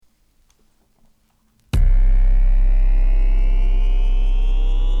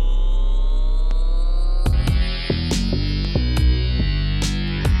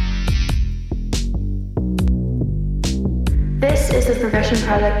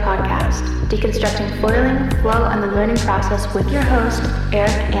Project podcast, deconstructing foiling, flow, and the learning process with your host, Erik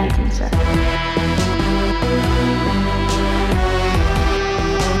Antonson.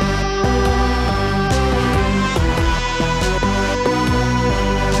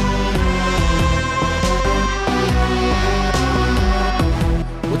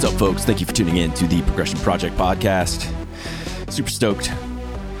 What's up, folks? Thank you for tuning in to the Progression Project podcast. Super stoked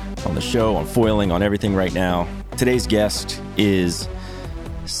on the show, on foiling, on everything right now. Today's guest is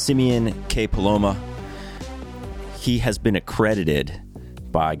Simeon Ke-Paloma. He has been accredited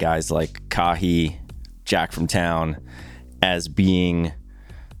by guys like Kahi, Jack from Town, as being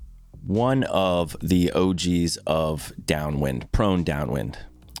one of the OGs of Downwind, prone Downwind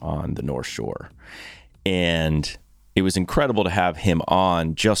on the North Shore. And it was incredible to have him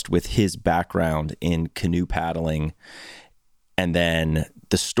on just with his background in canoe paddling and then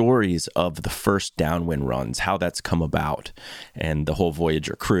the stories of the first Downwind runs, how that's come about, and the whole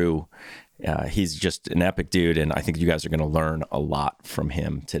Voyager crew. He's just an epic dude, and I think you guys are going to learn a lot from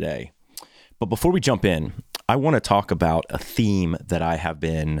him today. But before we jump in, I want to talk about a theme that I have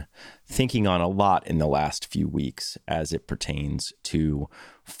been thinking on a lot in the last few weeks as it pertains to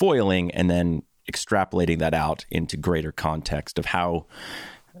foiling and then extrapolating that out into greater context of how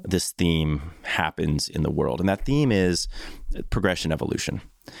this theme happens in the world. And that theme is progression evolution.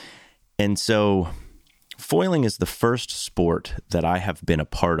 And so foiling is the first sport that I have been a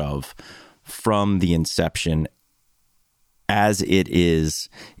part of from the inception as it is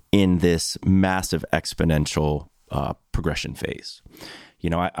in this massive exponential progression phase. You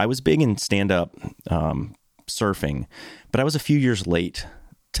know, I was big in stand-up surfing, but I was a few years late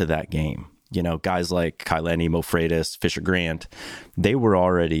to that game. You know, guys like Kaileni, Mo Freitas, Fisher Grant, they were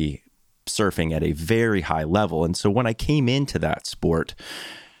already surfing at a very high level. And so when I came into that sport,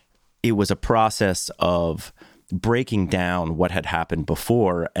 it was a process of breaking down what had happened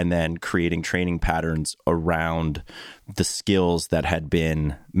before and then creating training patterns around the skills that had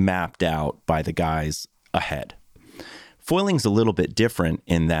been mapped out by the guys ahead. Foiling's a little bit different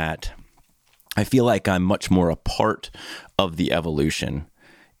in that I feel like I'm much more a part of the evolution,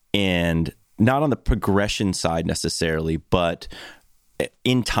 and not on the progression side necessarily, but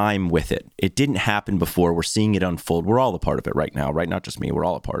in time with it. It didn't happen before. We're seeing it unfold. We're all a part of it right now, right? Not just me. We're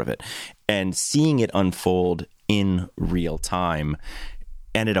all a part of it. And seeing it unfold in real time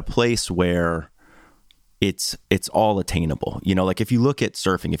and at a place where it's all attainable. You know, like if you look at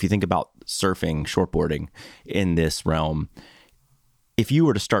surfing, if you think about surfing, shortboarding in this realm, if you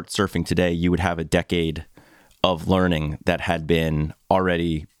were to start surfing today, you would have a decade of learning that had been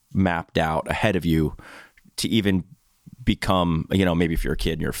already mapped out ahead of you to even become, you know, maybe if you're a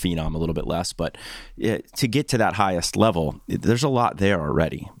kid and you're a phenom, a little bit less, but to get to that highest level, there's a lot there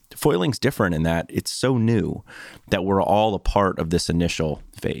already. Foiling's different in that it's so new that we're all a part of this initial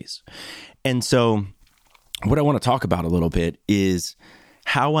phase. And so what I want to talk about a little bit is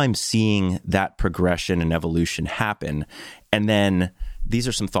how I'm seeing that progression and evolution happen. And then these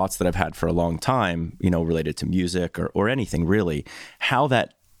are some thoughts that I've had for a long time, you know, related to music or anything really, how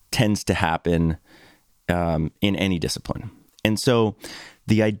that tends to happen in any discipline. And so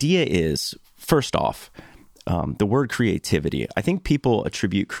the idea is, first off, the word creativity. I think people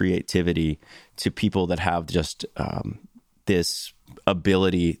attribute creativity to people that have just this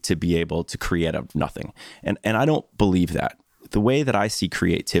ability to be able to create out of nothing. And I don't believe that. The way that I see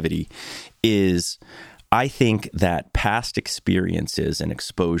creativity is I think that past experiences and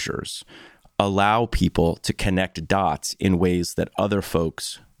exposures allow people to connect dots in ways that other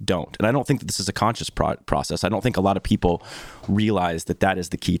folks don't. And I don't think that this is a conscious process. I don't think a lot of people realize that that is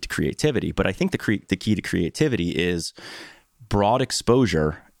the key to creativity. But I think the key to creativity is broad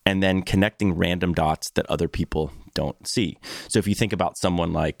exposure and then connecting random dots that other people don't see. So if you think about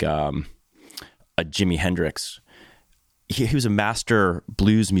someone like a Jimi Hendrix, he was a master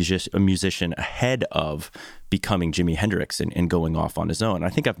blues musician ahead of becoming Jimi Hendrix and going off on his own. I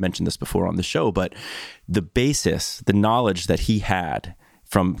think I've mentioned this before on the show, but the basis, the knowledge that he had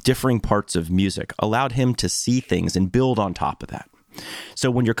from differing parts of music allowed him to see things and build on top of that. So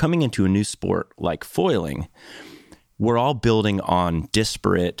when you're coming into a new sport like foiling, we're all building on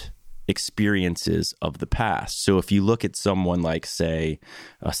disparate experiences of the past. So if you look at someone like, say,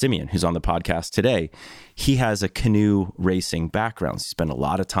 Simeon, who's on the podcast today, he has a canoe racing background. He spent a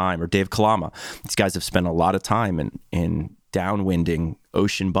lot of time, or Dave Kalama. These guys have spent a lot of time in downwinding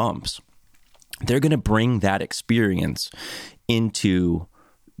ocean bumps. They're going to bring that experience into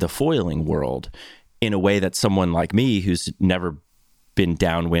the foiling world in a way that someone like me, who's never been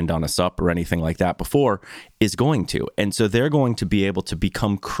downwind on a sup or anything like that before, is going to. And so they're going to be able to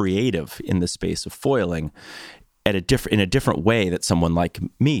become creative in the space of foiling in a different way that someone like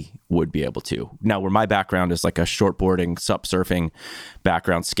me would be able to. Now, where my background is like a shortboarding, sup surfing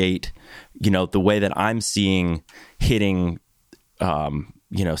background, skate, the way that I'm seeing hitting,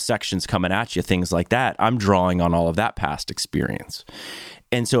 sections coming at you, things like that, I'm drawing on all of that past experience.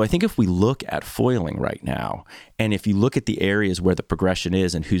 And so I think if we look at foiling right now, and if you look at the areas where the progression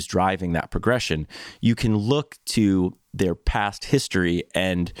is and who's driving that progression, you can look to their past history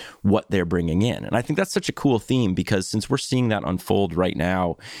and what they're bringing in. And I think that's such a cool theme, because since we're seeing that unfold right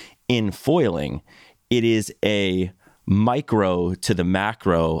now in foiling, it is a micro to the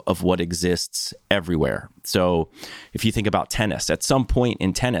macro of what exists everywhere. So if you think about tennis, at some point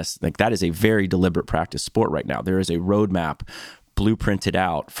in tennis, like that is a very deliberate practice sport right now. There is a roadmap blueprinted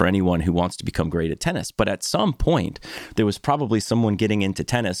out for anyone who wants to become great at tennis. But at some point, there was probably someone getting into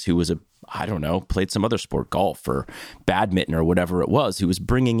tennis who was played some other sport, golf or badminton or whatever it was, who was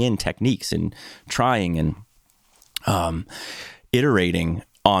bringing in techniques and trying and iterating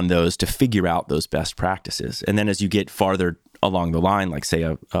on those to figure out those best practices. And then as you get farther along the line, like say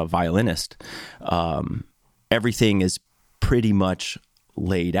a violinist, everything is pretty much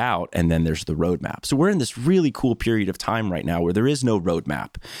laid out, and then there's the roadmap. So we're in this really cool period of time right now where there is no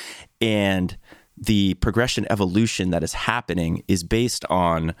roadmap, and the progression evolution that is happening is based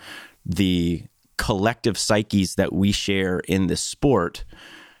on the collective psyches that we share in this sport,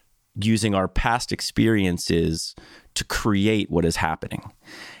 using our past experiences to create what is happening.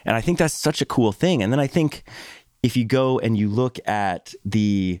 And I think that's such a cool thing. And then I think if you go and you look at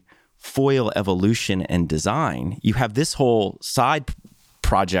the foil evolution and design, you have this whole side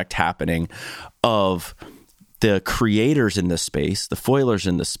project happening of the creators in the space, the foilers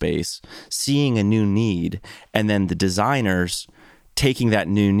in the space, seeing a new need, and then the designers taking that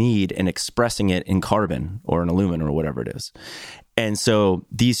new need and expressing it in carbon or in aluminum or whatever it is. And so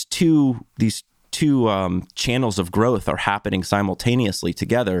these two channels of growth are happening simultaneously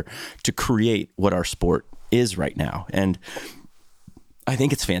together to create what our sport is right now. And I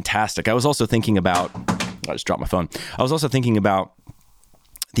think it's fantastic. I was also thinking about, I just dropped my phone. I was also thinking about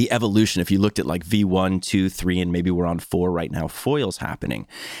the evolution. If you looked at like V1, 2, 3, and maybe we're on 4 right now, foils happening.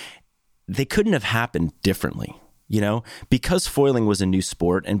 They couldn't have happened differently, because foiling was a new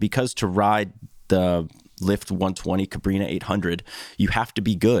sport, and because to ride the Lift 120 Cabrina 800, you have to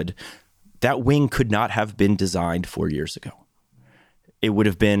be good. That wing could not have been designed 4 years ago. It would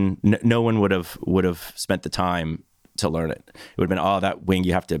have been, no one would have spent the time to learn it. It would have been, that wing,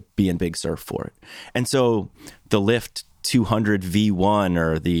 you have to be in big surf for it. And so the Lift 200 V1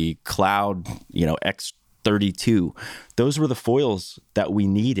 or the Cloud, X32, those were the foils that we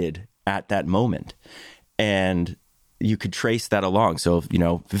needed at that moment. And you could trace that along. So,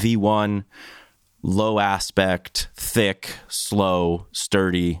 V1, low aspect, thick, slow,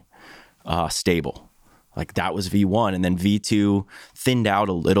 sturdy, stable. Like that was V1. And then V2 thinned out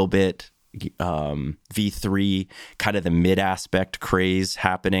a little bit. V3, kind of the mid aspect craze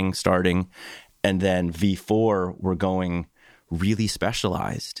starting. And then V4, we're going really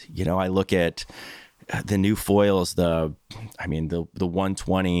specialized. I look at the new foils, the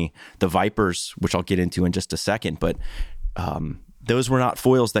 120, the Vipers, which I'll get into in just a second, but those were not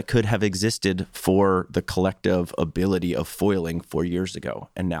foils that could have existed for the collective ability of foiling 4 years ago,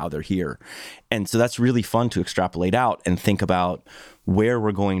 and now they're here. And so that's really fun to extrapolate out and think about where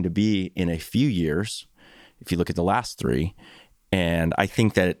we're going to be in a few years, if you look at the last 3. And I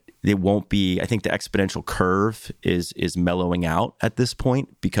think that it won't be, I think the exponential curve is mellowing out at this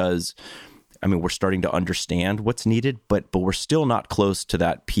point, because we're starting to understand what's needed, but we're still not close to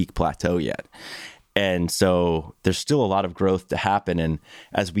that peak plateau yet. And so there's still a lot of growth to happen. And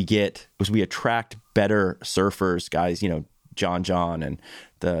as we attract better surfers, guys, John and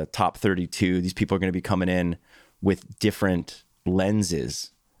the top 32, these people are going to be coming in with different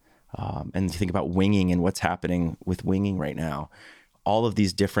lenses. And you think about winging and what's happening with winging right now, all of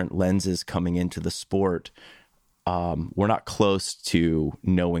these different lenses coming into the sport. We're not close to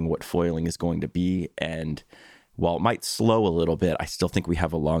knowing what foiling is going to be. And while it might slow a little bit, I still think we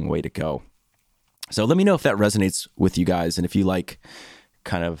have a long way to go. So let me know if that resonates with you guys. And if you like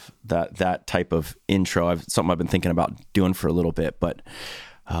kind of that type of intro, something I've been thinking about doing for a little bit, but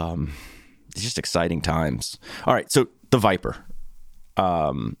it's just exciting times. All right. So the Viper,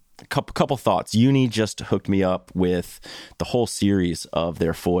 couple thoughts. Uni just hooked me up with the whole series of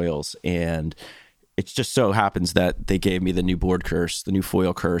their foils, and it just so happens that they gave me the new board curse, the new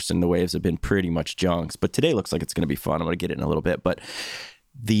foil curse, and the waves have been pretty much junks. But today looks like it's going to be fun. I'm going to get it in a little bit. But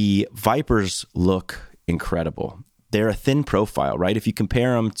the Vipers look incredible. They're a thin profile, right? If you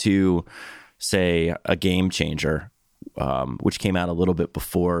compare them to, say, a Game Changer, which came out a little bit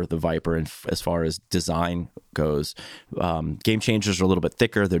before the Viper, and as far as design goes. Game Changers are a little bit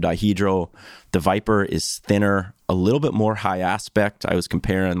thicker. They're dihedral. The Viper is thinner, a little bit more high aspect. I was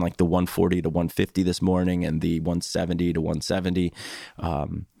comparing like the 140 to 150 this morning and the 170 to 170.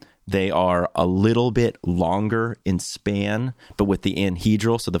 They are a little bit longer in span, but with the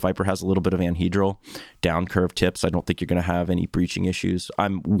anhedral. So the Viper has a little bit of anhedral down curve tips. I don't think you're going to have any breaching issues.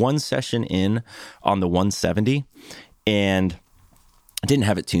 I'm one session in on the 170, and I didn't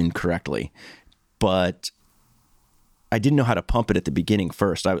have it tuned correctly, but I didn't know how to pump it at the beginning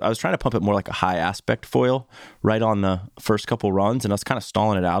first. I was trying to pump it more like a high aspect foil right on the first couple runs, and I was kind of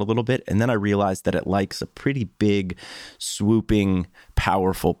stalling it out a little bit. And then I realized that it likes a pretty big, swooping,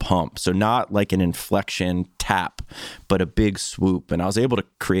 powerful pump. So not like an inflection tap, but a big swoop. And I was able to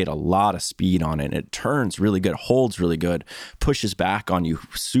create a lot of speed on it. And it turns really good, holds really good, pushes back on you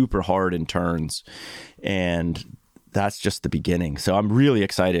super hard in turns. And that's just the beginning. So I'm really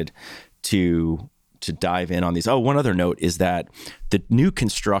excited to dive in on these. Oh, one other note is that the new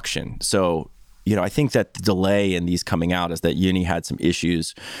construction. So, I think that the delay in these coming out is that Uni had some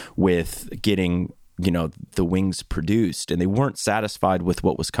issues with getting, the wings produced, and they weren't satisfied with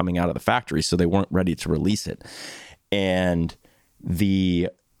what was coming out of the factory. So they weren't ready to release it. And the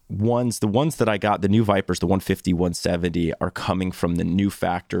ones that I got, the new Vipers, the 150, 170 are coming from the new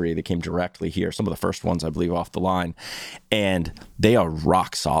factory. They came directly here. Some of the first ones, I believe, off the line, and they are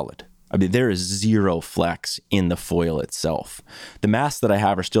rock solid. I mean, there is zero flex in the foil itself. The masts that I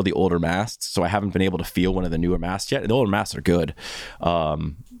have are still the older masts, so I haven't been able to feel one of the newer masts yet. The older masts are good.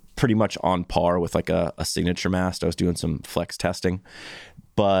 Pretty much on par with like a signature mast. I was doing some flex testing.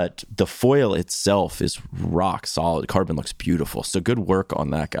 But the foil itself is rock solid. Carbon looks beautiful. So good work on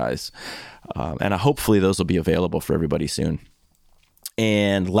that, guys. And hopefully those will be available for everybody soon.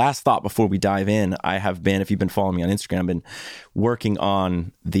 And last thought before we dive in, I have been, if you've been following me on Instagram, I've been working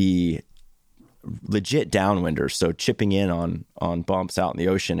on the legit downwinders. So chipping in on bumps out in the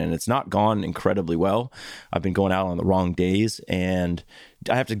ocean, and it's not gone incredibly well. I've been going out on the wrong days, and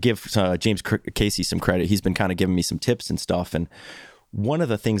I have to give James Casey some credit. He's been kind of giving me some tips and stuff. And one of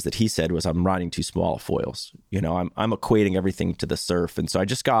the things that he said was I'm riding too small foils. I'm equating everything to the surf. And so I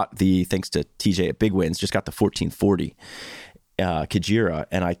just got thanks to TJ at Big Winds, just got the 1440 Kajira,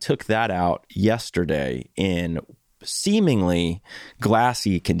 and I took that out yesterday in seemingly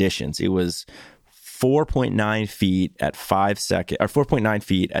glassy conditions. It was 4.9 feet at 5 seconds, or 4.9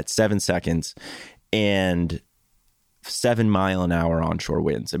 feet at 7 seconds, and 7 mile an hour onshore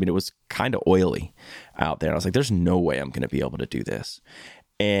winds. I mean, it was kind of oily out there. And I was like, there's no way I'm going to be able to do this.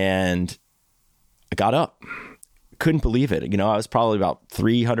 And I got up. Couldn't believe it. I was probably about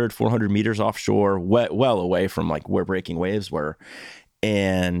 300, 400 meters offshore, well away from like where breaking waves were.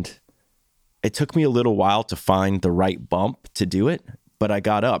 And it took me a little while to find the right bump to do it, but I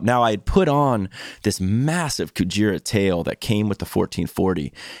got up. Now I had put on this massive Kujira tail that came with the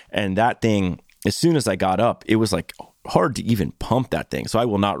 1440. And that thing, as soon as I got up, it was like hard to even pump that thing. So I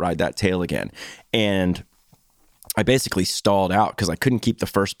will not ride that tail again. And I basically stalled out because I couldn't keep the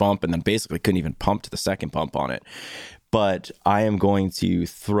first bump, and then basically couldn't even pump to the second bump on it. But I am going to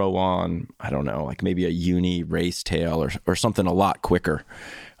throw on, I don't know, like maybe a uni race tail or something a lot quicker,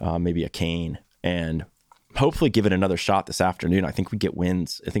 maybe a cane, and hopefully give it another shot this afternoon. I think we get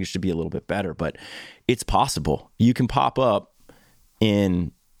winds. I think it should be a little bit better, but it's possible. You can pop up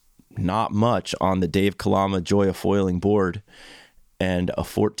in not much on the Dave Kalama Joy of Foiling board and a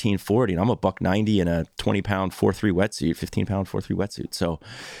 1440, and I'm a $190 and a 20-pound 4.3 wetsuit, 15-pound 4.3 wetsuit. So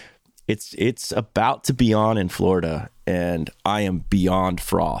it's about to be on in Florida, and I am beyond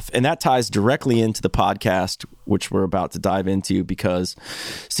froth. And that ties directly into the podcast, which we're about to dive into, because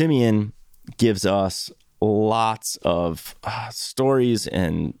Simeon gives us lots of stories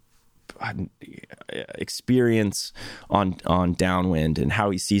and experience on Downwind and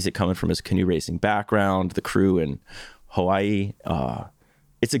how he sees it coming from his canoe racing background, the crew in Hawaii.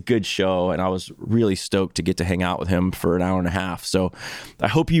 It's a good show, and I was really stoked to get to hang out with him for an hour and a half. So I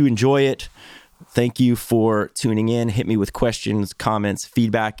hope you enjoy it. Thank you for tuning in. Hit me with questions, comments,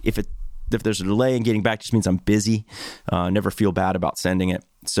 feedback. If there's a delay in getting back, it just means I'm busy. Never feel bad about sending it.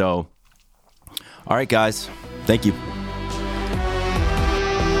 So, all right, guys. Thank you.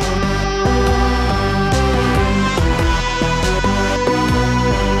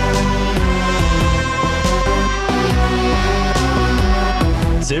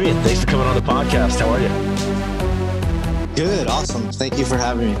 Simeon, thanks for coming on the podcast. How are you? Good. Awesome. Thank you for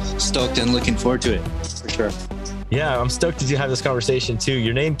having me. Stoked and looking forward to it, for sure. Yeah, I'm stoked to have this conversation too.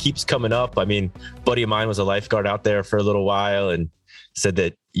 Your name keeps coming up. I mean, a buddy of mine was a lifeguard out there for a little while and said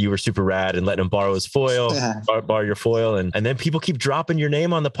that you were super rad and letting him borrow his foil, borrow your foil. And then people keep dropping your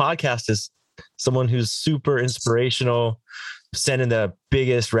name on the podcast as someone who's super inspirational, sending the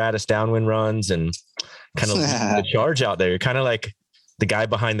biggest, raddest downwind runs and kind of leading the charge out there. You're kind of like the guy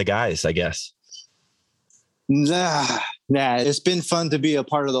behind the guys, I guess. Nah, it's been fun to be a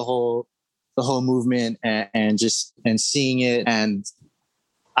part of the whole movement and seeing it. And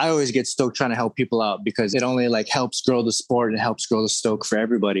I always get stoked trying to help people out because it only like helps grow the sport and helps grow the stoke for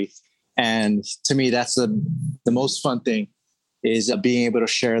everybody. And to me, that's the most fun thing is being able to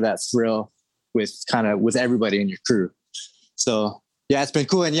share that thrill with everybody in your crew. So yeah, it's been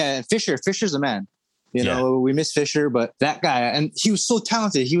cool. And yeah, Fisher's a man, you know, we miss Fisher, but that guy, and he was so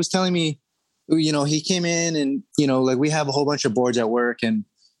talented. He was telling me, you know, he came in and, you know, like we have a whole bunch of boards at work and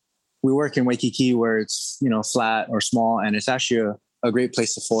we work in Waikiki where it's, you know, flat or small. And it's actually a great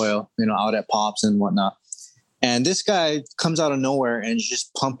place to foil, you know, out at Pops and whatnot. And this guy comes out of nowhere and is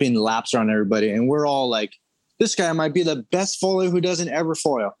just pumping laps around everybody. And we're all like, this guy might be the best foiler who doesn't ever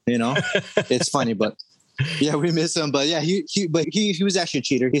foil, you know? It's funny, but yeah, we miss him. But yeah, he was actually a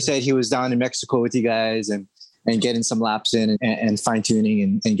cheater. He said he was down in Mexico with you guys and getting some laps in and fine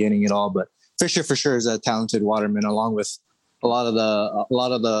tuning and getting it all. But Fisher for sure is a talented waterman, along with a lot of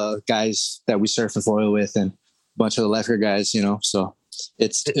the guys that we surf and foil with and a bunch of the lefter guys, you know? So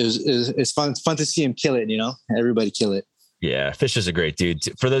it's fun to see him kill it, you know, everybody kill it. Yeah. Fisher's a great dude.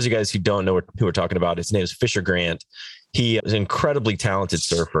 For those of you guys who don't know who we're talking about, his name is Fisher Grant. He is an incredibly talented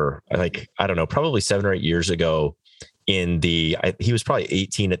surfer. Like, I don't know, probably 7 or 8 years ago he was probably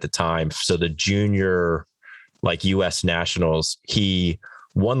 18 at the time. So the junior, like US nationals, he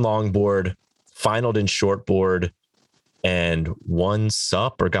won longboard, finaled in shortboard, and won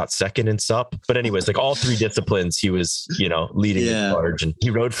SUP or got second in SUP. But anyways, like all 3 disciplines, he was, you know, leading the charge. And he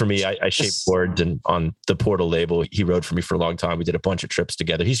rode for me. I shaped boards and on the Portal label, he rode for me for a long time. We did a bunch of trips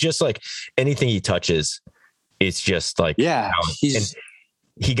together. He's just like anything he touches, it's just like, and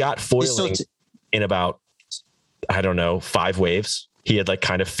he got foiling in about, I don't know, 5 waves. He had like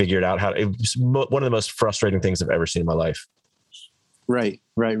kind of figured out it was one of the most frustrating things I've ever seen in my life. Right.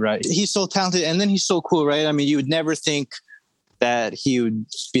 He's so talented. And then he's so cool, right? I mean, you would never think that he would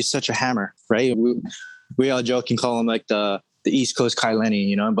be such a hammer, right? We all joke and call him like the East Coast Kai Lenny,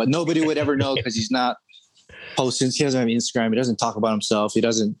 you know, but nobody would ever know because he's not posting. He doesn't have Instagram. He doesn't talk about himself. He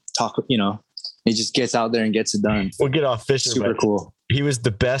doesn't talk, you know, he just gets out there and gets it done. We'll get off fishing. Super cool. He was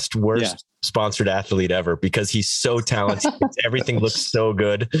the best, worst sponsored athlete ever because he's so talented. Everything looks so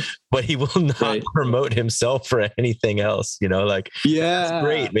good, but he will not promote himself for anything else. You know, like, that's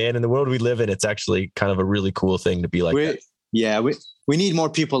great, man. In the world we live in, it's actually kind of a really cool thing to be like that. Yeah. We need more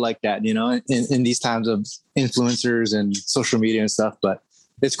people like that, you know, in these times of influencers and social media and stuff, but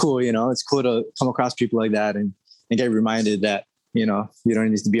it's cool. You know, it's cool to come across people like that and get reminded that, you know, you don't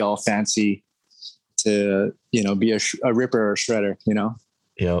need to be all fancy to, you know, be a ripper or a shredder, you know?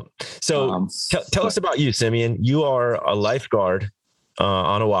 Yeah. So tell us about you, Simeon. You are a lifeguard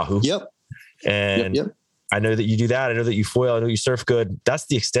on Oahu. Yep. And I know that you do that. I know that you foil. I know you surf good. That's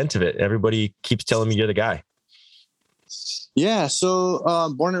the extent of it. Everybody keeps telling me you're the guy. Yeah. So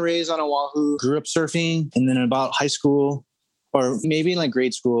born and raised on Oahu, grew up surfing. And then about high school or maybe in like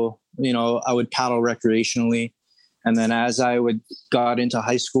grade school, you know, I would paddle recreationally. And then as I got into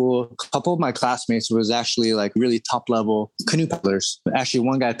high school, a couple of my classmates was actually like really top level canoe paddlers. Actually,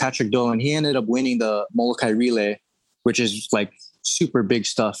 one guy, Patrick Dolan, he ended up winning the Molokai Relay, which is like super big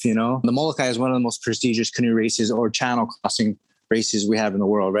stuff, you know? The Molokai is one of the most prestigious canoe races or channel crossing races we have in the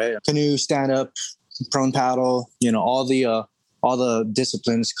world, right? Canoe, stand up, prone paddle, you know, all the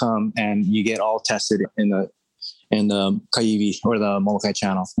disciplines come and you get all tested in the Kaiwi or the Molokai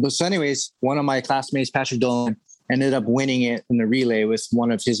channel. So anyways, one of my classmates, Patrick Dolan, ended up winning it in the relay with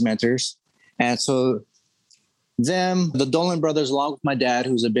one of his mentors. And so the Dolan brothers, along with my dad,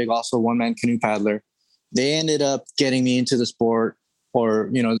 who's a big also one-man canoe paddler, they ended up getting me into the sport or,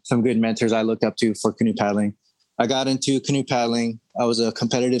 you know, some good mentors I looked up to for canoe paddling. I got into canoe paddling. I was a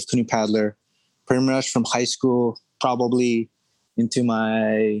competitive canoe paddler pretty much from high school, probably into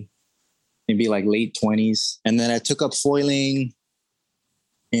my maybe like late 20s. And then I took up foiling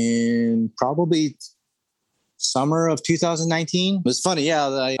in probably summer of 2019. It was funny.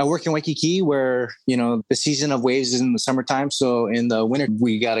 Yeah. I work in Waikiki where, you know, the season of waves is in the summertime. So in the winter,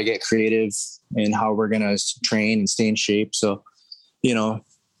 we got to get creative in how we're going to train and stay in shape. So, you know,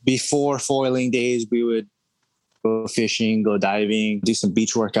 before foiling days, we would go fishing, go diving, do some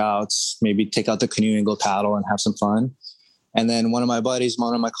beach workouts, maybe take out the canoe and go paddle and have some fun. And then one of my buddies,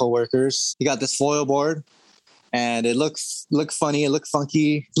 one of my coworkers, he got this foil board and it looked funny. It looked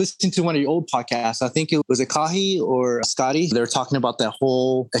funky. Listen to one of your old podcasts. I think it was Kahi or Scotty. They were talking about that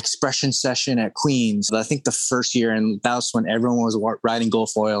whole expression session at Queens. I think the first year, and that was when everyone was riding Go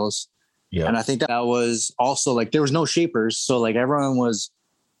foils. Yeah. And I think that was also like, there was no shapers. So like everyone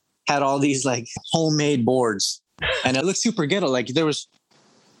had all these like homemade boards, and it looked super ghetto. Like there was,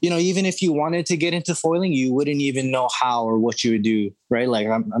 even if you wanted to get into foiling, you wouldn't even know how or what you would do. Right. Like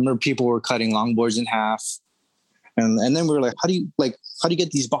I remember people were cutting longboards in half. And then we were like, how do you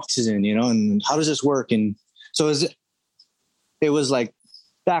get these boxes in, and how does this work? And so it was like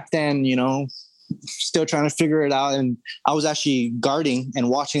back then, still trying to figure it out. And I was actually guarding and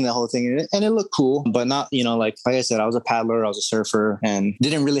watching the whole thing, and it looked cool, but not, like I said, I was a paddler, I was a surfer, and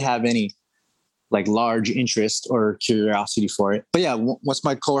didn't really have any like large interest or curiosity for it. But yeah, once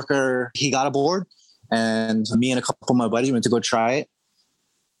my coworker, he got aboard, and me and a couple of my buddies went to go try it.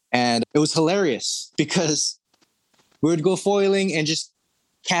 And it was hilarious because we would go foiling and just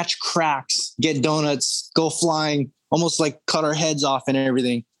catch cracks, get donuts, go flying, almost like cut our heads off and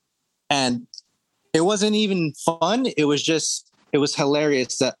everything. And it wasn't even fun. It was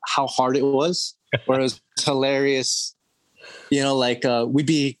hilarious that how hard it was, or it was hilarious, we'd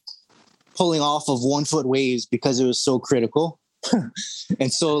be pulling off of 1 foot waves because it was so critical.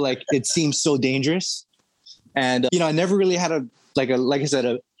 And so like, it seemed so dangerous. And, I never really had like I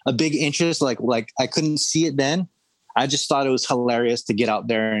said, a big interest, like I couldn't see it then. I just thought it was hilarious to get out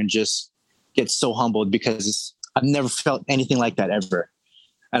there and just get so humbled because I've never felt anything like that ever.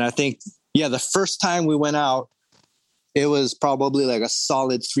 And I think, the first time we went out, it was probably like a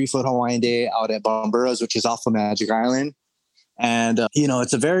solid 3 foot Hawaiian day out at Bamburas, which is off of Magic Island. And,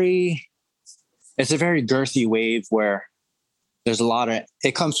 it's a very girthy wave where there's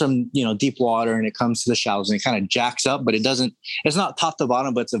it comes from, deep water, and it comes to the shallows, and it kind of jacks up, but it's not top to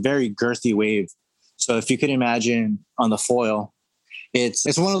bottom, but it's a very girthy wave. So if you could imagine on the foil, it's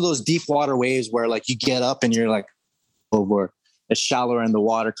one of those deep water waves where like you get up and you're like over, it's shallower and the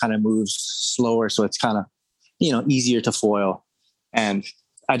water kind of moves slower. So it's kind of, easier to foil. And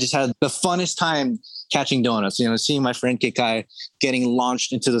I just had the funnest time catching donuts, seeing my friend Kekai getting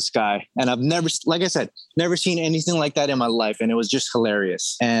launched into the sky. And I've never, like I said, never seen anything like that in my life. And it was just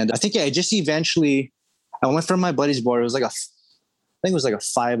hilarious. And I think, just eventually I went from my buddy's board. It was like I think it was like a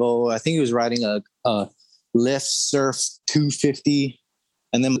 5.0. I think he was riding a lift surf 250.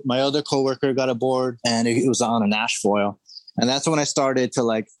 And then my other coworker got aboard, and it was on a Nash foil. And that's when I started to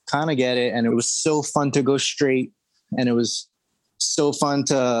like kind of get it. And it was so fun to go straight. And it was so fun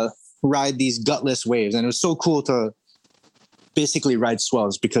to ride these gutless waves. And it was so cool to basically ride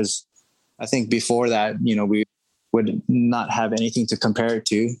swells, because I think before that, we would not have anything to compare it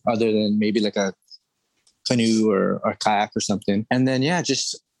to other than maybe like a canoe or kayak or something. And then,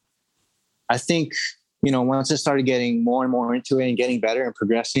 I think, once I started getting more and more into it and getting better and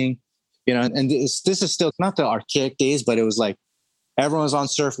progressing, and this is still not the archaic days, but it was like everyone was on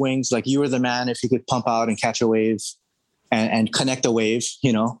surf wings. Like you were the man if you could pump out and catch a wave and connect a wave.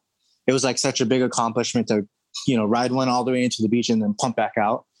 It was like such a big accomplishment to, ride one all the way into the beach and then pump back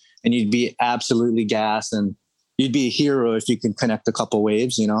out, and you'd be absolutely gassed, and you'd be a hero if you can connect a couple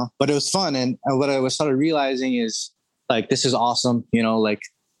waves, but it was fun. And what I was sort of realizing is like, this is awesome. Like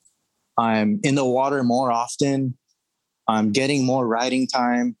I'm in the water more often. I'm getting more riding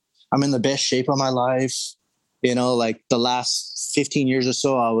time. I'm in the best shape of my life. Like the last 15 years or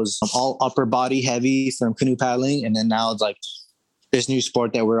so, I was all upper body heavy from canoe paddling. And then now it's like this new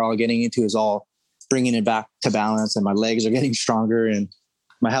sport that we're all getting into is all bringing it back to balance, and my legs are getting stronger and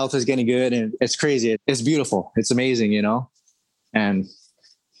my health is getting good, and it's crazy. It's beautiful. It's amazing, and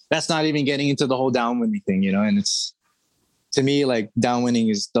that's not even getting into the whole downwinding thing, and it's, to me, like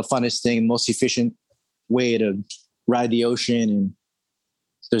downwinding is the funnest thing, most efficient way to ride the ocean. And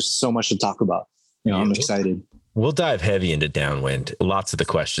there's so much to talk about. I'm excited. We'll dive heavy into downwind. Lots of the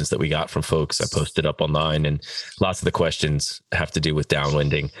questions that we got from folks I posted up online, and lots of the questions have to do with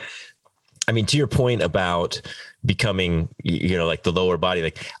downwinding. I mean, to your point about becoming, like the lower body,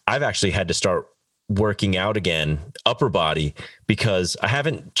 like I've actually had to start working out again, upper body, because I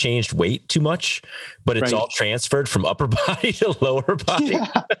haven't changed weight too much, but it's all transferred from upper body to lower body.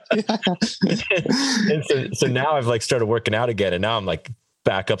 Yeah. And so now I've like started working out again, and now I'm like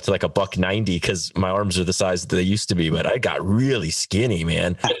back up to like $190 because my arms are the size that they used to be, but I got really skinny,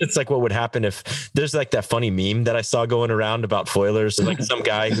 man. It's like what would happen if there's like that funny meme that I saw going around about foilers, like some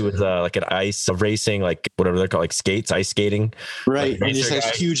guy who was like an ice racing, like whatever they're called, like skates, ice skating. Right. Like, he just has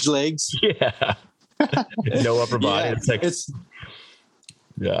huge legs. Yeah. No upper body. Yeah. It's like,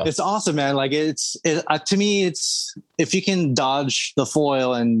 it's awesome, man. Like to me, it's if you can dodge the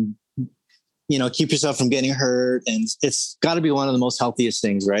foil and, keep yourself from getting hurt. And it's got to be one of the most healthiest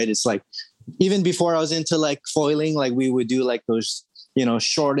things, right? It's like, even before I was into like foiling, like we would do like those,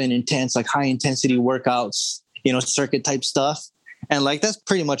 short and intense, like high intensity workouts, circuit type stuff. And like, that's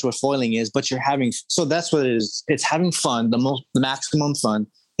pretty much what foiling is, but so that's what it is. It's having fun, the maximum fun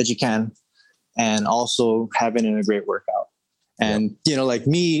that you can, and also having a great workout. And, like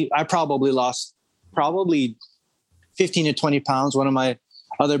me, I probably lost 15 to 20 pounds. One of my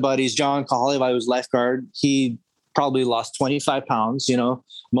other buddies, John Kahalev, I was lifeguard. He probably lost 25 pounds.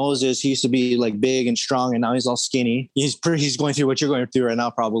 Moses, he used to be like big and strong, and now he's all skinny. He's going through what you're going through right now,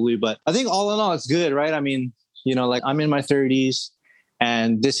 probably. But I think all in all, it's good, right? I mean, like I'm in my 30s,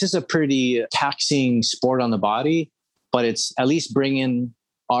 and this is a pretty taxing sport on the body, but it's at least bringing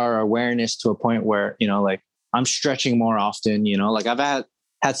our awareness to a point where, like I'm stretching more often, like I've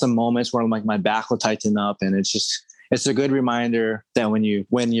had some moments where I'm like, my back will tighten up, and it's a good reminder that when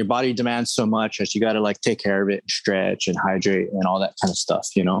your body demands so much, that you got to like take care of it and stretch and hydrate and all that kind of stuff,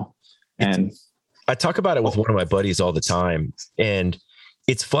 And I talk about it with one of my buddies all the time. And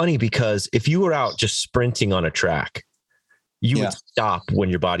it's funny because if you were out just sprinting on a track, you would stop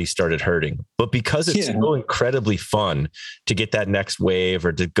when your body started hurting. But because it's so incredibly fun to get that next wave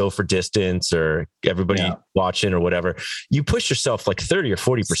or to go for distance or everybody watching or whatever, you push yourself like 30 or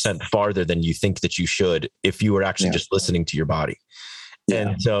 40% farther than you think that you should if you were actually just listening to your body. Yeah.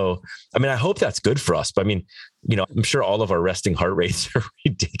 And so, I mean, I hope that's good for us. But I mean, I'm sure all of our resting heart rates are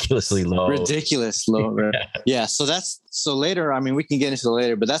ridiculously low. Ridiculous low. Yeah. So later, I mean, we can get into it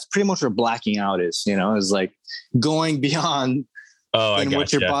later, but that's pretty much where blacking out is, is like going beyond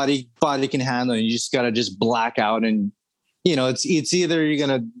what your body can handle. And you just got to just black out. And, it's either you're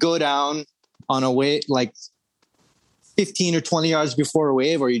going to go down on a wave, like 15 or 20 yards before a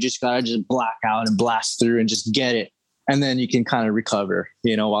wave, or you just got to just black out and blast through and just get it. And then you can kind of recover,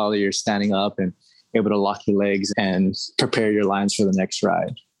 while you're standing up and able to lock your legs and prepare your lines for the next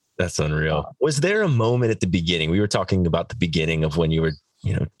ride. That's unreal. Was there a moment at the beginning? We were talking about the beginning of when you were,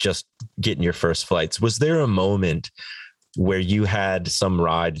 just getting your first flights. Was there a moment where you had some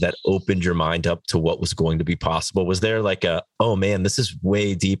ride that opened your mind up to what was going to be possible? Was there like oh man, this is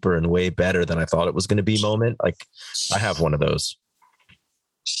way deeper and way better than I thought it was going to be moment? Like I have one of those.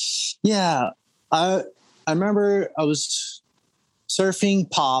 Yeah. I remember I was surfing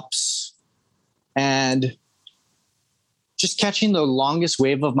Pops and just catching the longest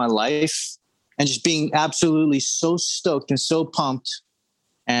wave of my life and just being absolutely so stoked and so pumped.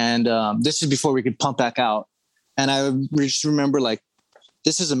 And this is before we could pump back out. And I just remember like,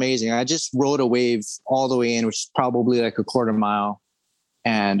 this is amazing. I just rode a wave all the way in, which is probably like a quarter mile.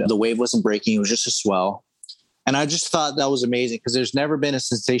 And the wave wasn't breaking. It was just a swell. And I just thought that was amazing because there's never been a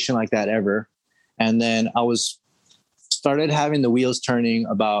sensation like that ever. And then I started having the wheels turning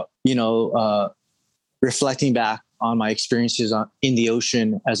about, reflecting back on my experiences in the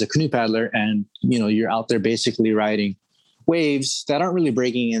ocean as a canoe paddler. And, you're out there basically riding waves that aren't really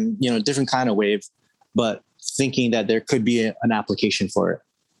breaking in, different kind of wave, but thinking that there could be an application for it.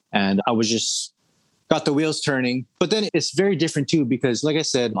 And I was just got the wheels turning. But then it's very different too, because like I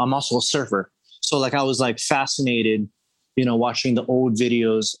said, I'm also a surfer. So like I was like fascinated, watching the old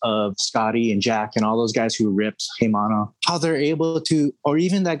videos of Scotty and Jack and all those guys who ripped Heimano, how they're able to, or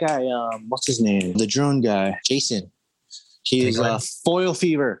even that guy, what's his name? The drone guy, Jason. He's Foil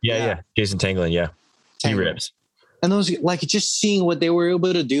Fever. Yeah. Jason Tanglin. Yeah. He rips. And those, like, just seeing what they were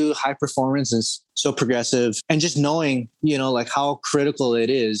able to do, high performance is so progressive, and just knowing, like how critical it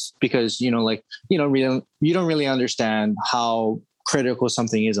is, because, you don't really understand how critical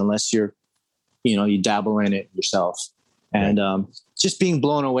something is unless you're, you dabble in it yourself. And just being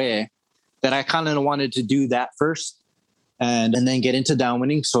blown away that I kind of wanted to do that first and then get into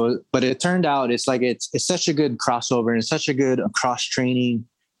downwinding. So, but it turned out it's like, it's such a good crossover and it's such a good cross training.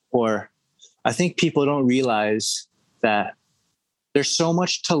 Or I think people don't realize that there's so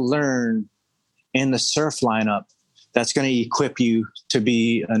much to learn in the surf lineup that's going to equip you to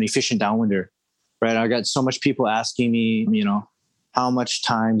be an efficient downwinder, right? I got so much people asking me, how much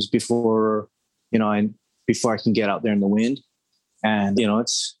times before I can get out there in the wind. And,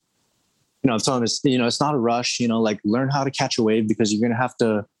 it's, I'm telling this, it's not a rush, like learn how to catch a wave, because you're going to have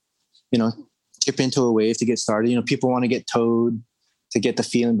to, chip into a wave to get started. People want to get towed to get the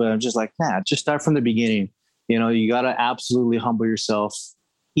feeling, but I'm just like, just start from the beginning. You got to absolutely humble yourself,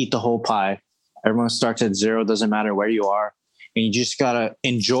 eat the whole pie. Everyone starts at zero. Doesn't matter where you are. And you just got to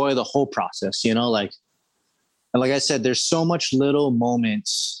enjoy the whole process, and like I said, there's so much little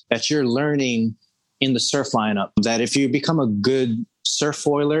moments that you're learning in the surf lineup that if you become a good surf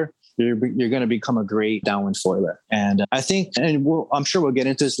foiler, you're going to become a great downwind foiler. And I think, and I'm sure we'll get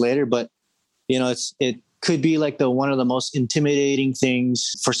into this later, but it could be like one of the most intimidating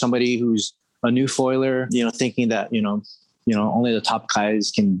things for somebody who's a new foiler, thinking that, only the top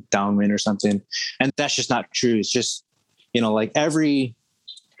guys can downwind or something. And that's just not true. It's just,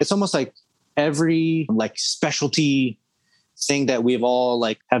 it's almost like every like specialty thing that we've all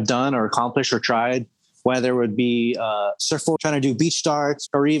like have done or accomplished or tried, whether it would be surf foil, trying to do beach starts,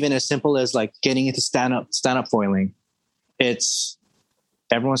 or even as simple as like getting into stand-up foiling.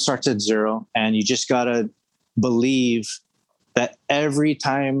 Everyone starts at zero, and you just got to believe that every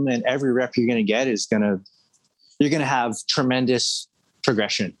time and every rep you're going to get you're going to have tremendous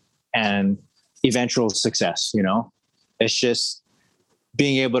progression and eventual success. It's just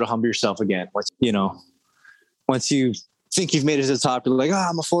being able to humble yourself again. Once you think you've made it to the top, you're like,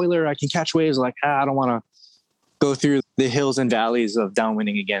 I'm a foiler, I can catch waves. Like, I don't want to go through the hills and valleys of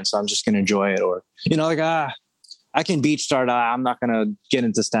downwinding again. So I'm just going to enjoy it. Or, I can beach start. I'm not going to get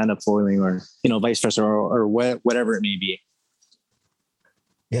into stand-up foiling, or, vice versa, or whatever it may be.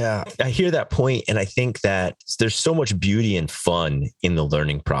 Yeah, I hear that point, and I think that there's so much beauty and fun in the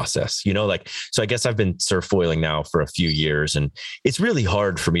learning process. So I guess I've been surf foiling now for a few years, and it's really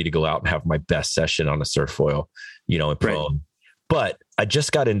hard for me to go out and have my best session on a surf foil, in pro. Right. But I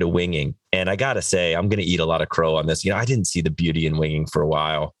just got into winging, and I got to say, I'm going to eat a lot of crow on this. I didn't see the beauty in winging for a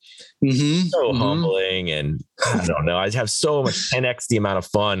while. Mm-hmm. So humbling, and I don't know. I have so much 10x the amount of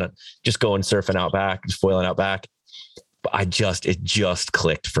fun just going surfing out back, just foiling out back. But it just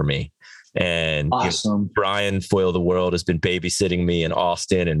clicked for me. And awesome. Brian Foil the World has been babysitting me, and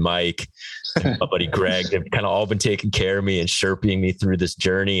Austin and Mike and my buddy Greg, they've kind of all been taking care of me and sherping me through this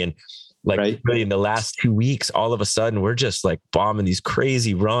journey. And really in the last 2 weeks, all of a sudden we're just like bombing these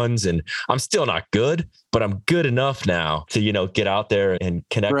crazy runs, and I'm still not good, but I'm good enough now to, get out there and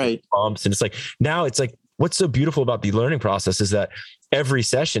connect with bumps. And it's like, what's so beautiful about the learning process is that every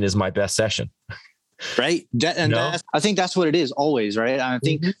session is my best session. Right. I think that's what it is always. Right. I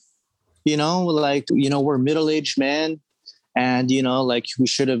think, we're middle-aged men, and, we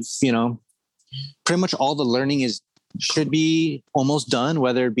should have, pretty much all the learning should be almost done,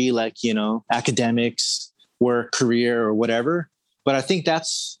 whether it be like, academics, work, career, or whatever. But I think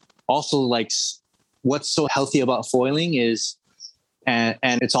that's also like what's so healthy about foiling is, and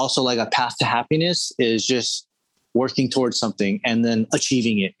it's also like a path to happiness, is just working towards something and then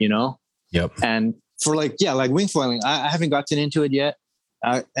achieving it, Yep. And for like wing foiling, I haven't gotten into it yet.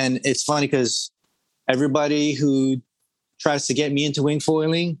 And it's funny because everybody who tries to get me into wing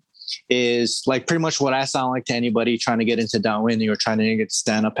foiling is like pretty much what I sound like to anybody trying to get into downwinding or trying to get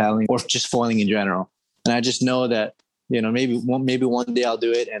stand-up paddling or just foiling in general. And I just know that, maybe one day I'll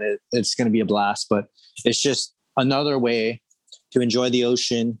do it, and it's going to be a blast. But it's just another way to enjoy the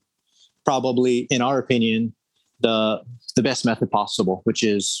ocean, probably, in our opinion, the best method possible, which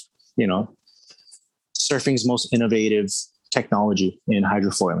is, surfing's most innovative technology in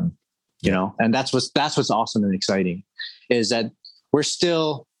hydrofoiling, and that's what's awesome and exciting, is that we're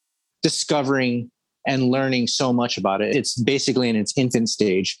still discovering and learning so much about it. It's basically in its infant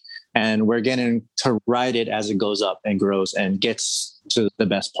stage, and we're getting to ride it as it goes up and grows and gets to the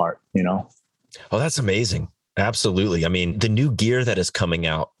best part, Oh, that's amazing. Absolutely. I mean, the new gear that is coming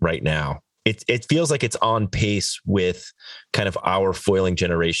out right now, it feels like it's on pace with kind of our foiling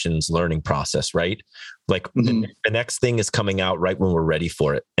generation's learning process, right? Like the next thing is coming out right when we're ready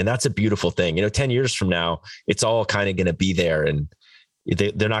for it. And that's a beautiful thing. 10 years from now, it's all kind of going to be there, and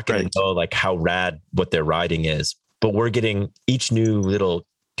they're not going to know like how rad what they're riding is, but we're getting each new little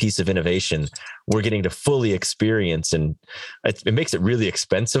piece of innovation, we're getting to fully experience, and it makes it really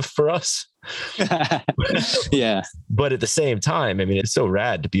expensive for us. Yeah. But at the same time, I mean, it's so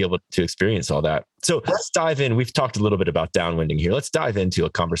rad to be able to experience all that. So let's dive in. We've talked a little bit about downwinding here. Let's dive into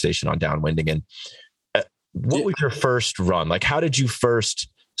a conversation on downwinding. And what was your first run? Like, how did you first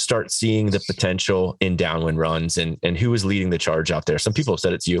start seeing the potential in downwind runs, and who was leading the charge out there? Some people have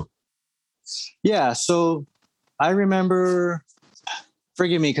said it's you. Yeah. So I remember,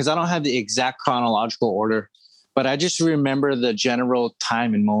 forgive me, because I don't have the exact chronological order, but I just remember the general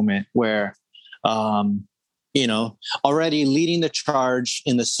time and moment where, already leading the charge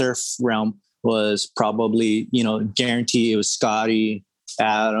in the surf realm was probably, guarantee it was Scotty,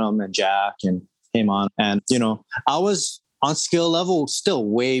 Adam, and Jack, and came on. And, I was on skill level still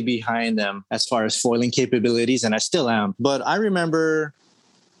way behind them as far as foiling capabilities, and I still am. But I remember,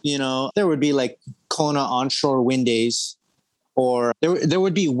 there would be like Kona onshore wind days, or there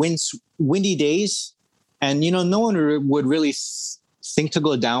would be windy days, and no one would really think to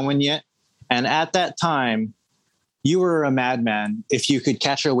go downwind yet. And at that time, you were a madman if you could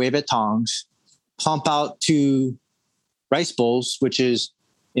catch a wave at Tongs, pump out to rice bowls, which is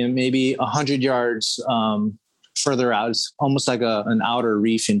maybe 100 yards further out. It's almost like an outer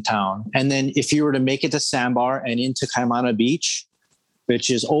reef in town. And then if you were to make it to Sandbar and into Kaimana Beach, which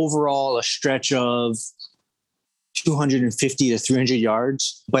is overall a stretch of 250 to 300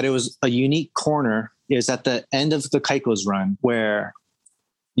 yards, but it was a unique corner. Is at the end of the Kaiko's run where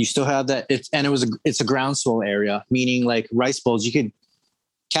you still have that. It's a groundswell area, meaning like rice bowls. You could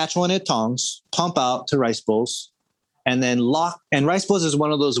catch one at tongs, pump out to rice bowls, and then lock. And rice bowls is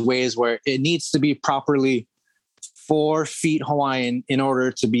one of those ways where it needs to be properly 4 feet Hawaiian in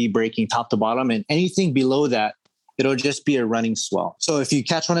order to be breaking top to bottom. And anything below that, it'll just be a running swell. So if you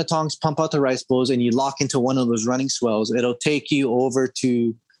catch one at tongs, pump out the rice bowls, and you lock into one of those running swells, it'll take you over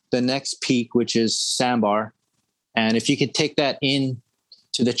to the next peak, which is Sandbar. And if you could take that in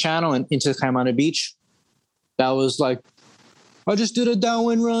to the channel and into Kaimana Beach, that was like, I just did a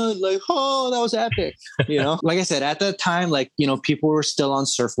downwind run. Like, oh, that was epic. Like I said, at that time, like, people were still on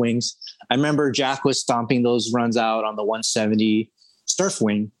surf wings. I remember Jack was stomping those runs out on the 170 surf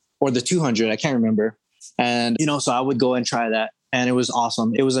wing or the 200. I can't remember. And, so I would go and try that. And it was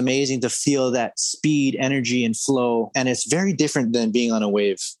awesome. It was amazing to feel that speed, energy, and flow. And it's very different than being on a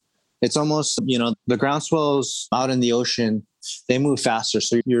wave. It's almost, the ground swells out in the ocean, they move faster.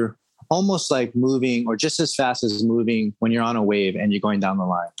 So you're almost like moving or just as fast as moving when you're on a wave and you're going down the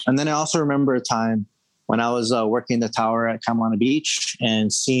line. And then I also remember a time when I was working the tower at Kaimana Beach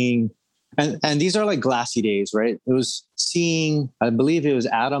and seeing, and these are like glassy days, right? It was seeing, I believe it was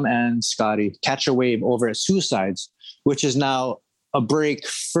Adam and Scotty catch a wave over at Suicides, which is now a break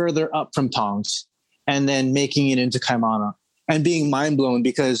further up from Tongs, and then making it into Kaimana and being mind blown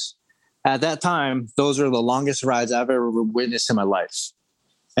because at that time, those were the longest rides I've ever witnessed in my life.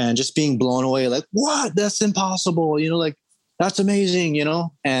 And just being blown away, like, what? That's impossible. Like, that's amazing,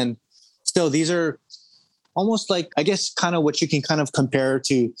 And still, these are almost like, I guess, kind of what you can kind of compare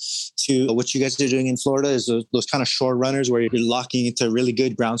to what you guys are doing in Florida is those kind of shore runners where you're locking into really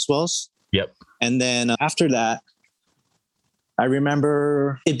good ground swells. Yep. And then after that, I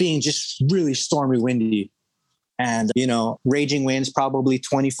remember it being just really stormy, windy. And, raging winds, probably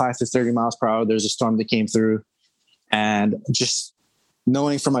 25 to 30 miles per hour. There's a storm that came through. And just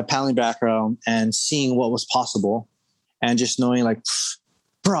knowing from my paddling background and seeing what was possible and just knowing like,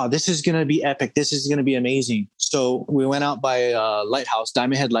 bro, this is going to be epic. This is going to be amazing. So we went out by Lighthouse,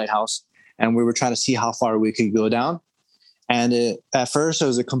 Diamond Head Lighthouse, and we were trying to see how far we could go down. And at first it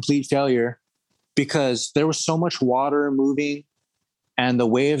was a complete failure because there was so much water moving and the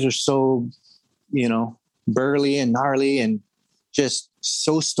waves are so, burly and gnarly and just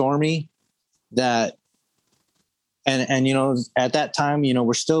so stormy that, and at that time,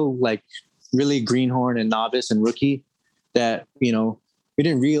 we're still like really greenhorn and novice and rookie that, we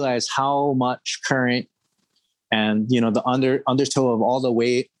didn't realize how much current and, the undertow of all the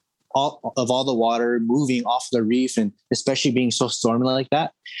weight of all the water moving off the reef and especially being so stormy like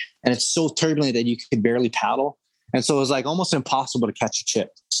that. And it's so turbulent that you could barely paddle. And so it was like almost impossible to catch a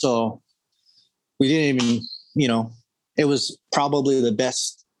chip. So we didn't even, it was probably the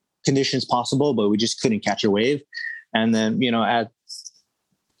best conditions possible, but we just couldn't catch a wave. And then,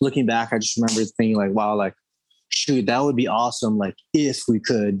 looking back, I just remember thinking like, wow, like, shoot, that would be awesome. Like if we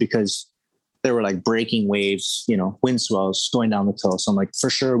could, because there were like breaking waves, wind swells going down the coast. So I'm like, for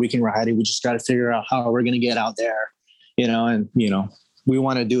sure we can ride it. We just got to figure out how we're going to get out there, and, we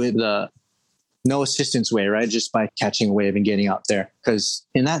want to do it the no assistance way, right? Just by catching a wave and getting out there. Because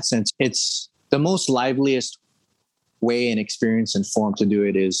in that sense, it's the most liveliest way and experience and form to do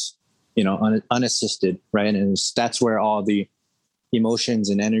it is, unassisted, right? And that's where all the emotions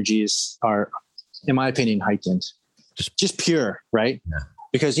and energies are, in my opinion, heightened. Just pure, right? Yeah.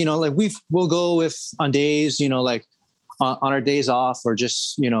 Because, like we'll go with on days, like on our days off or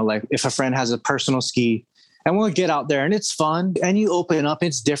just, like if a friend has a personal ski and we'll get out there and it's fun and you open up,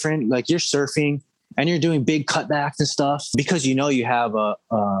 it's different. Like you're surfing and you're doing big cutbacks and stuff because, you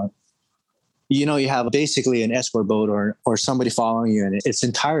have basically an escort boat or somebody following you and it's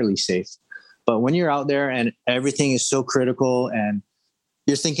entirely safe. But when you're out there and everything is so critical and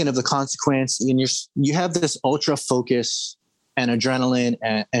you're thinking of the consequence and you have this ultra focus and adrenaline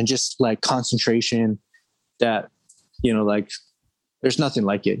and just like concentration that, like there's nothing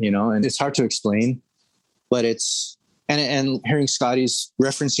like it, and it's hard to explain, but it's, and hearing Scotty's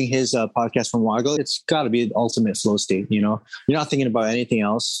referencing his podcast from a while ago, it's gotta be the ultimate flow state. You're not thinking about anything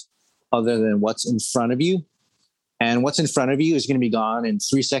else other than what's in front of you, and what's in front of you is going to be gone in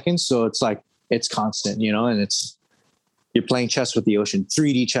 3 seconds. So it's like, it's constant, and you're playing chess with the ocean,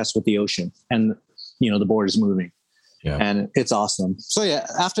 3D chess with the ocean. And, the board is moving. Yeah. And it's awesome. So yeah,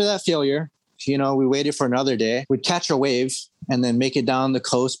 after that failure, we waited for another day. We'd catch a wave and then make it down the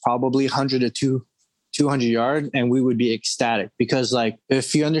coast, probably 100 to 200 yards. And we would be ecstatic because like,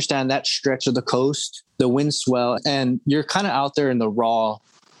 if you understand that stretch of the coast, the wind swell, and you're kind of out there in the raw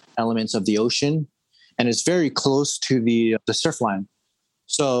elements of the ocean, and it's very close to the surf line.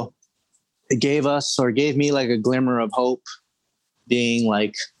 So it gave me like a glimmer of hope, being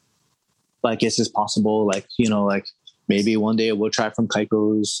like this is possible. Like, like maybe one day we'll try from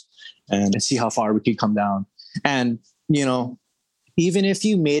Caicos and see how far we could come down. And, even if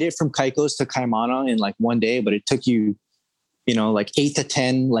you made it from Caicos to Kaimana in like one day, but it took you, like 8 to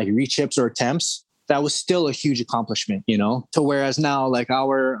 10 like rechips or attempts, that was still a huge accomplishment, to whereas now like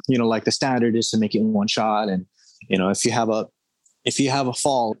like the standard is to make it in one shot. And, if you have a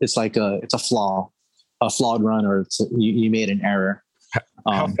fall, it's like it's a flawed run, or you made an error.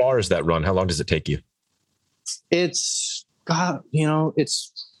 How far is that run? How long does it take you? It's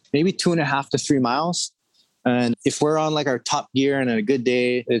maybe 2.5 to 3 miles. And if we're on like our top gear and a good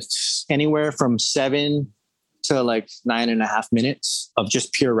day, it's anywhere from 7 to like 9.5 minutes of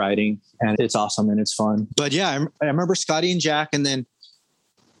just pure riding. And it's awesome and it's fun. But yeah, I remember Scotty and Jack. And then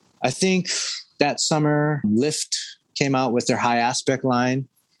I think that summer Lyft came out with their high aspect line.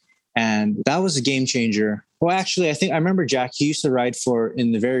 And that was a game changer. Well, actually, I remember Jack, he used to ride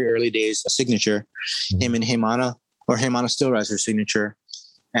in the very early days, a Signature, him and Heimana, or Heimana still rides her Signature.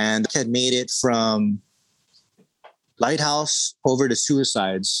 And had made it from Lighthouse over to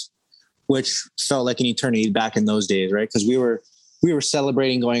Suicides, which felt like an eternity back in those days, right? Because we were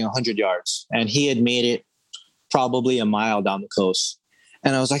celebrating going 100 yards, and he had made it probably a mile down the coast.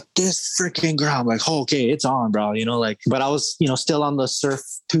 And I was like, this freaking ground, like, oh, okay, it's on, bro. But I was, still on the Surf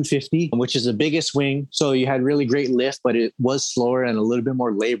 250, which is the biggest wing. So you had really great lift, but it was slower and a little bit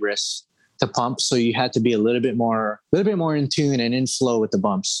more laborious to pump. So you had to be a little bit more in tune and in flow with the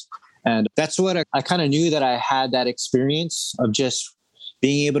bumps. And that's what I kind of knew, that I had that experience of just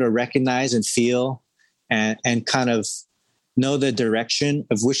being able to recognize and feel and kind of know the direction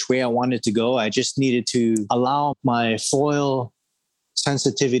of which way I wanted to go. I just needed to allow my foil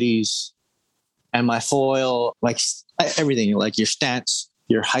sensitivities and my foil, like everything, like your stance,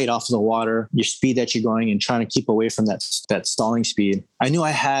 your height off the water, your speed that you're going, and trying to keep away from that stalling speed. I knew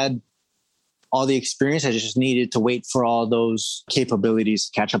I had all the experience. I just needed to wait for all those capabilities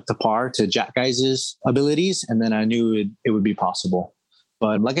to catch up to par to Jack Guys' abilities. And then I knew it would be possible.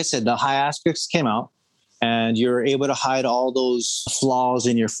 But like I said, the high aspects came out, and you're able to hide all those flaws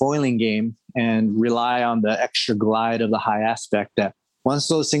in your foiling game and rely on the extra glide of the high aspect. That once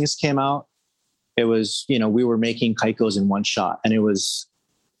those things came out, it was, we were making Caicos in one shot, and it was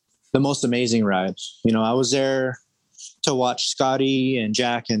the most amazing ride. I was there to watch Scotty and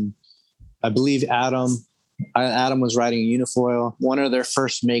Jack, and I believe Adam was riding a unifoil, one of their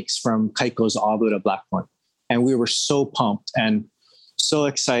first makes from Caicos all the way to Black Point. And we were so pumped and so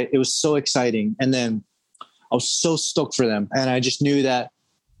excited. It was so exciting. And then I was so stoked for them. And I just knew that,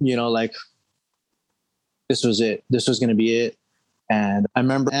 like, this was it. This was going to be it. And I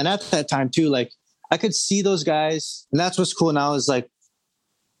remember, and at that time too, like, I could see those guys. And that's what's cool now is like,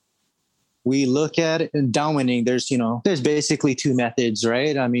 we look at it in downwinding. There's basically two methods,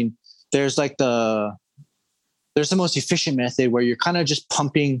 right? I mean, there's the most efficient method where you're kind of just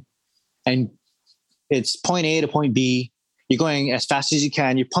pumping, and it's point A to point B. You're going as fast as you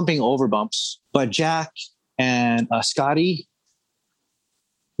can. You're pumping over bumps. But Jack and Scotty,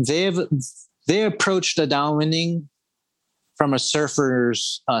 they approach the downwinding from a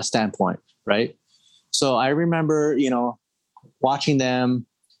surfer's standpoint, right? So I remember, watching them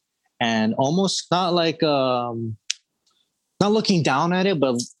and almost not like not looking down at it,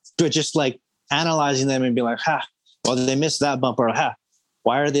 but just like analyzing them and being like, well, they missed that bump, or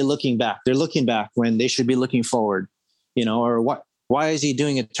why are they looking back? They're looking back when they should be looking forward, or why is he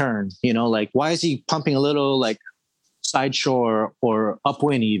doing a turn? Like, why is he pumping a little like side shore or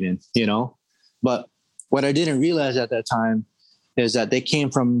upwind even, But what I didn't realize at that time is that they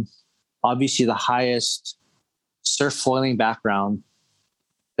came from obviously the highest surf foiling background,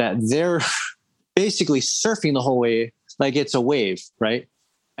 that they're basically surfing the whole way like it's a wave, right?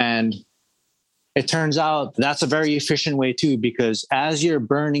 And it turns out that's a very efficient way too, because as you're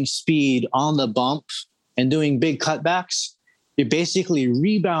burning speed on the bump and doing big cutbacks, you're basically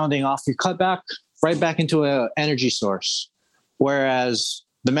rebounding off your cutback right back into an energy source. Whereas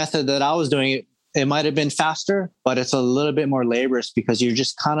the method that I was doing, it might have been faster, but it's a little bit more laborious because you're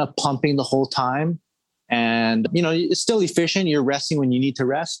just kind of pumping the whole time. And, it's still efficient. You're resting when you need to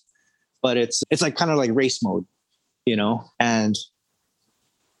rest, but it's like kind of like race mode, and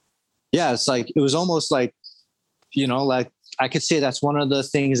yeah, it's like, it was almost like, like I could say that's one of the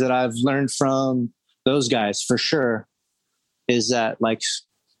things that I've learned from those guys for sure, is that like,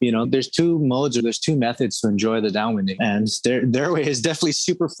 you know, there's two modes or there's two methods to enjoy the downwinding, and their way is definitely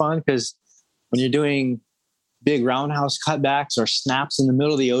super fun, because when you're doing big roundhouse cutbacks or snaps in the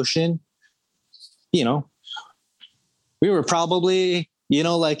middle of the ocean, you know, we were probably, you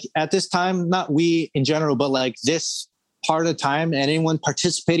know, like at this time, not we in general, but like this part of the time, and anyone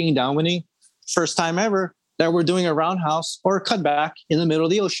participating in downwinding, first time ever that we're doing a roundhouse or a cutback in the middle of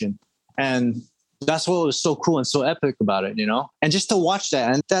the ocean. And that's what was so cool and so epic about it, you know, and just to watch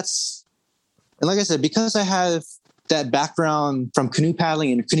that. And like I said, because I have that background from canoe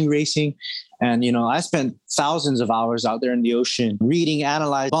paddling and canoe racing, and, you know, I spent thousands of hours out there in the ocean reading,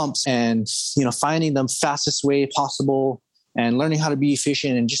 analyzing bumps and, you know, finding the fastest way possible and learning how to be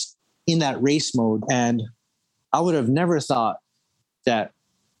efficient and just in that race mode. And I would have never thought that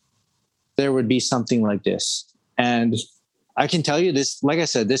there would be something like this. And I can tell you this, like I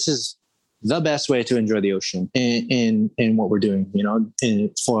said, this is the best way to enjoy the ocean in what we're doing, you know,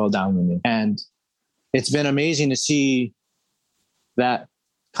 in foil downwinding. And it's been amazing to see that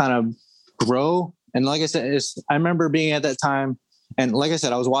kind of grow. And like I said, I remember being at that time, and like I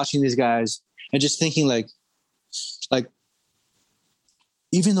said, I was watching these guys and just thinking like,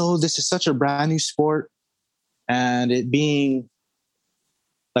 even though this is such a brand new sport, and it being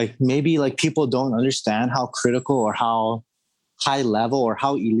like, maybe like people don't understand how critical or how high level or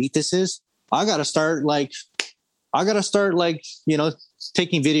how elite this is. I gotta start like, you know,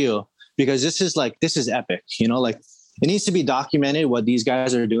 taking video, because this is epic, you know, like it needs to be documented what these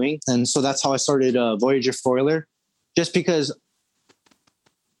guys are doing. And so that's how I started Voyager Foiler, just because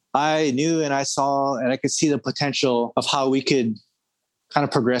I knew and I saw and I could see the potential of how we could kind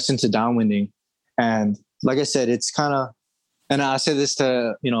of progress into downwinding. And like I said, it's kind of, and I say this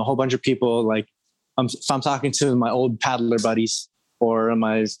to, you know, a whole bunch of people, like if I'm talking to my old paddler buddies or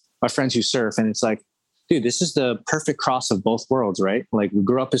my friends who surf, and it's like, dude, this is the perfect cross of both worlds, right? Like we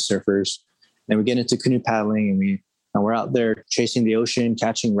grew up as surfers, then we get into canoe paddling, and we're out there chasing the ocean,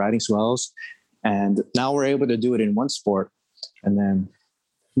 catching riding swells. And now we're able to do it in one sport. And then,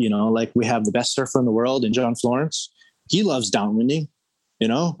 you know, like we have the best surfer in the world in John Florence. He loves downwinding, you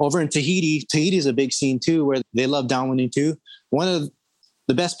know, over in Tahiti is a big scene too, where they love downwinding too. One of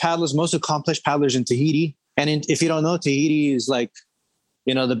the best paddlers, most accomplished paddlers in Tahiti. And if you don't know, Tahiti is like,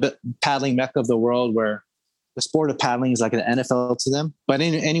 you know, the paddling mecca of the world, where the sport of paddling is like an NFL to them. But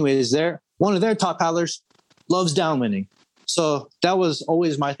anyways, one of their top paddlers loves downwinding. So that was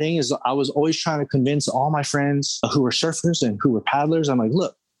always my thing, is I was always trying to convince all my friends who were surfers and who were paddlers. I'm like,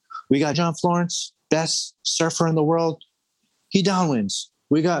 look, we got John Florence, best surfer in the world. He downwinds.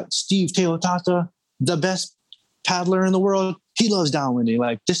 We got Steve Teotata, the best paddler in the world. He loves downwinding.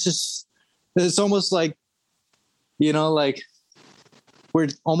 Like it's almost like, you know, like we're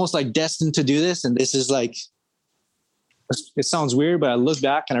almost like destined to do this. And this is like, it sounds weird, but I look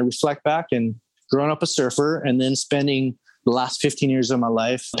back and I reflect back, and growing up a surfer and then spending the last 15 years of my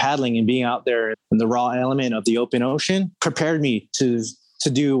life paddling and being out there in the raw element of the open ocean prepared me to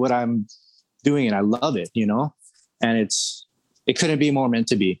do what I'm doing. And I love it, you know, and it couldn't be more meant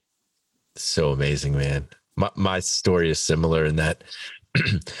to be. So amazing, man. My story is similar in that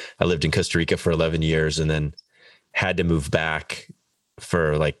I lived in Costa Rica for 11 years and then had to move back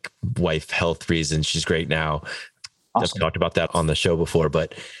for like wife health reasons. She's great now. Awesome. I've talked about that on the show before,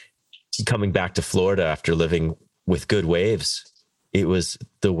 but coming back to Florida after living with good waves, it was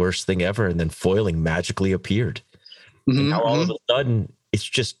the worst thing ever. And then foiling magically appeared. Mm-hmm, and now all of a sudden it's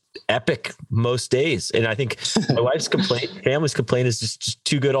just epic most days. And I think my wife's family's complaint is just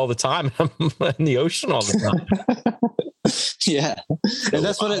too good all the time. I'm in the ocean all the time. Yeah. And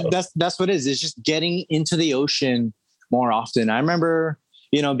that's what it is. It's just getting into the ocean more often. I remember,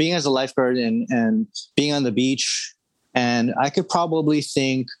 you know, being as a lifeguard and being on the beach, and I could probably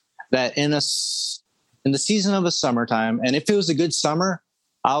think that in the season of a summertime, and if it was a good summer,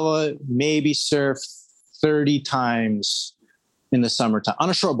 I would maybe surf 30 times in the summertime on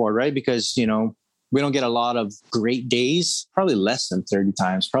a shortboard, right? Because, you know, we don't get a lot of great days, probably less than 30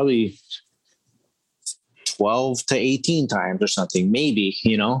 times, probably 12 to 18 times or something, maybe,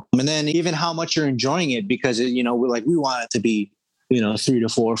 you know, and then even how much you're enjoying it, because, you know, we want it to be, you know, 3 to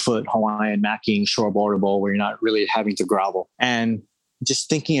 4 foot Hawaiian macking shortboardable where you're not really having to grovel. And just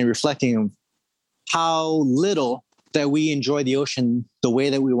thinking and reflecting on how little that we enjoy the ocean the way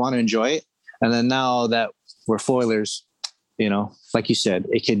that we want to enjoy it. And then now that we're foilers, you know, like you said,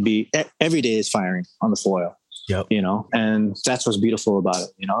 it could be every day is firing on the foil. Yep. You know, and that's what's beautiful about it.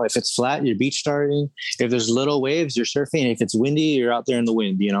 You know, if it's flat, you're beach starting. If there's little waves, you're surfing. If it's windy, you're out there in the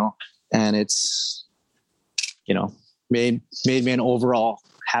wind, you know, and it's, you know, made me an overall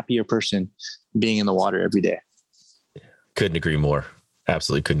happier person being in the water every day. Couldn't agree more.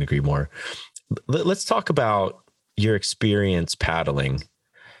 Absolutely couldn't agree more. Let's talk about your experience paddling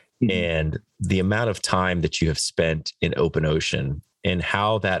and the amount of time that you have spent in open ocean and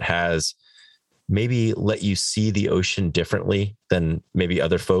how that has maybe let you see the ocean differently than maybe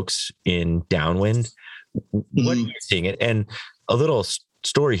other folks in downwind. What are you seeing? And a little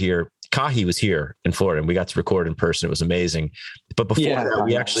story here. Kahi was here in Florida and we got to record in person. It was amazing. But before that,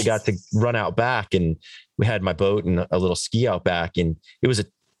 we actually got to run out back, and we had my boat and a little ski out back, and it was a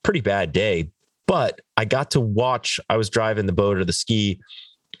pretty bad day, but I got to watch, I was driving the boat or the ski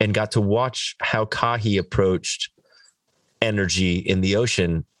and got to watch how Kahi approached energy in the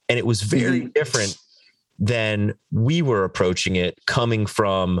ocean. And it was very different than we were approaching it, coming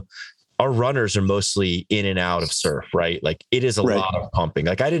from our runners are mostly in and out of surf, right? Like it is a lot of pumping.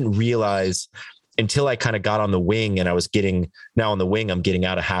 Like I didn't realize until I kind of got on the wing, and I was now on the wing, I'm getting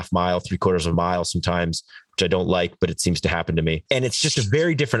out a half mile, 3/4 of a mile sometimes, which I don't like, but it seems to happen to me. And it's just a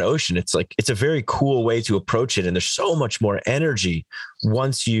very different ocean. It's like, it's a very cool way to approach it. And there's so much more energy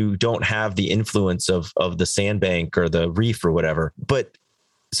once you don't have the influence of the sandbank or the reef or whatever. But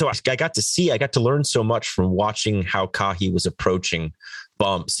so I got to learn so much from watching how Kahi was approaching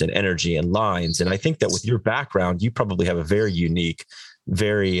bumps and energy and lines. And I think that with your background, you probably have a very unique,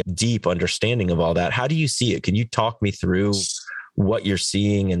 very deep understanding of all that. How do you see it? Can you talk me through what you're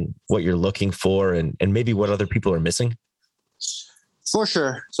seeing and what you're looking for and maybe what other people are missing? For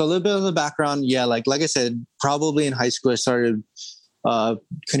sure. So a little bit of the background. Yeah. Like I said, probably in high school, I started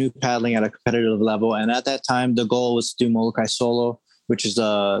canoe paddling at a competitive level. And at that time, the goal was to do Molokai solo, which is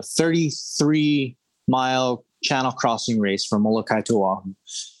a 33-mile channel crossing race from Molokai to Oahu.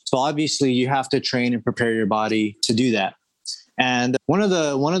 So obviously you have to train and prepare your body to do that. And one of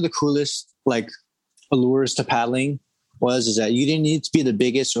the coolest like allures to paddling is that you didn't need to be the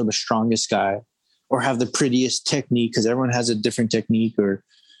biggest or the strongest guy or have the prettiest technique, because everyone has a different technique or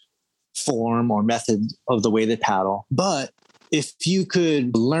form or method of the way they paddle. But if you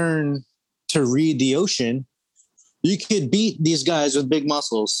could learn to read the ocean, you could beat these guys with big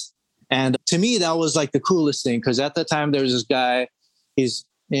muscles. And to me, that was like the coolest thing, because at the time there was this guy, he's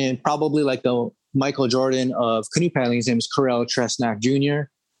in probably like the Michael Jordan of canoe paddling. His name is Karel Tresnak Jr.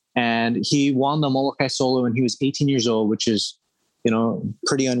 And he won the Molokai solo when he was 18 years old, which is,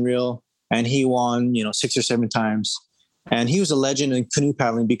 pretty unreal. And he won, 6 or 7 times. And he was a legend in canoe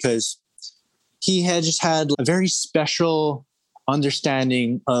paddling because he had just had a very special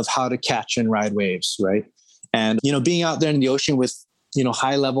understanding of how to catch and ride waves, right? And, being out there in the ocean with,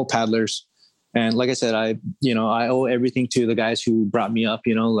 high level paddlers. And like I said, I owe everything to the guys who brought me up,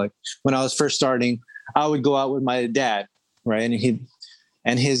 like when I was first starting, I would go out with my dad, right?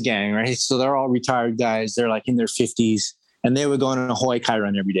 And his gang, right? So they're all retired guys. They're like in their 50s, and they would go on a Hawaii Kai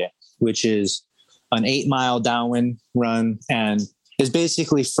run every day, which is an 8-mile downwind run. And is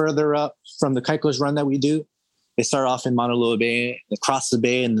basically further up from the Kaiko's run that we do. They start off in Maunalua Bay, they cross the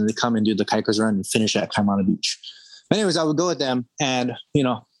bay, and then they come and do the Kaiko's run and finish at Kaimana Beach. Anyways, I would go with them, and,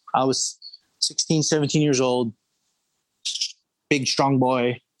 I was 16, 17 years old, big, strong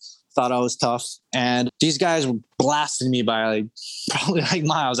boy, thought I was tough. And these guys were blasting me by probably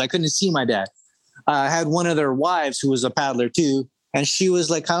miles. I couldn't see my dad. I had one of their wives who was a paddler too. And she was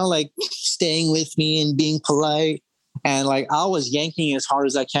kind of staying with me and being polite. And I was yanking as hard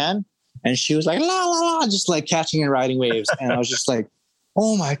as I can. And she was like, la, la, la, just catching and riding waves. And I was just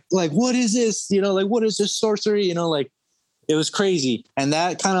oh my, what is this? What is this sorcery? It was crazy. And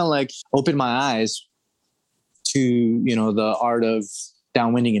that kind of opened my eyes to, the art of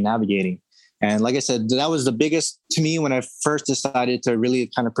downwinding and navigating. And like I said, that was the biggest to me when I first decided to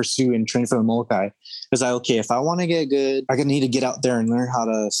really kind of pursue and train for the Molokai. It was okay, if I want to get good, I need to get out there and learn how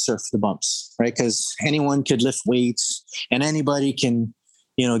to surf the bumps, right? Because anyone could lift weights and anybody can,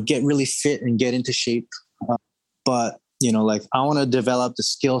 get really fit and get into shape. But, I want to develop the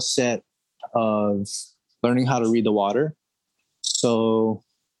skill set of learning how to read the water. So,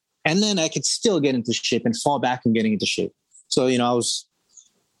 and then I could still get into shape and fall back and getting into shape. So, I was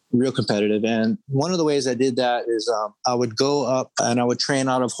real competitive. And one of the ways I did that is I would go up and I would train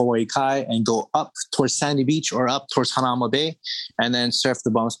out of Hawaii Kai and go up towards Sandy Beach or up towards Hanauma Bay and then surf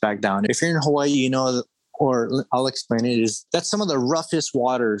the bumps back down. If you're in Hawaii, or I'll explain it, that's some of the roughest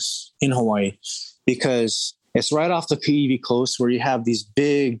waters in Hawaii because it's right off the Kaiwi coast where you have these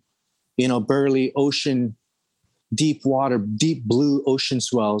big, burly ocean, deep water, deep blue ocean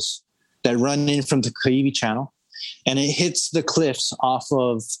swells that run in from the Kaiwi Channel. And it hits the cliffs off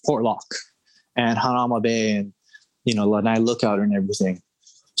of Port Lock and Hanauma Bay and, Lanai Lookout and everything.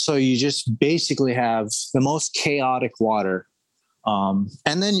 So you just basically have the most chaotic water. And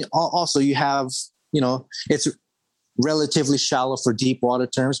then also you have, it's relatively shallow for deep water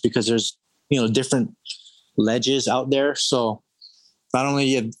terms because there's, different ledges out there. So not only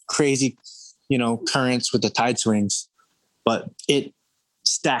you have crazy, currents with the tide swings, but it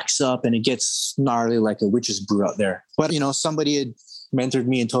stacks up and it gets gnarly like a witch's brew out there. But, somebody had mentored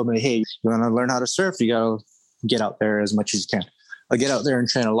me and told me, hey, you want to learn how to surf? You got to get out there as much as you can. I get out there and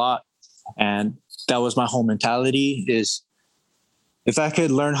train a lot. And that was my whole mentality is if I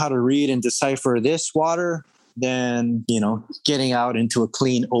could learn how to read and decipher this water, then, getting out into a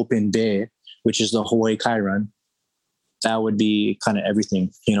clean open bay, which is the Hawaii Kairan, that would be kind of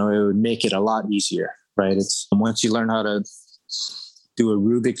everything. It would make it a lot easier, right? It's once you learn how to do a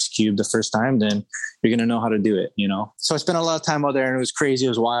Rubik's Cube the first time, then you're going to know how to do it, So I spent a lot of time out there and it was crazy. It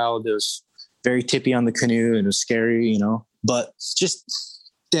was wild. It was very tippy on the canoe and it was scary, but just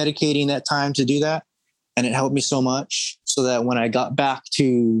dedicating that time to do that. And it helped me so much so that when I got back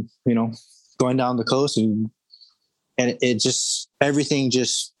to, going down the coast and it just, everything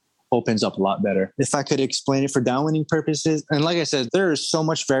just opens up a lot better. If I could explain it for downwinding purposes. And like I said, there are so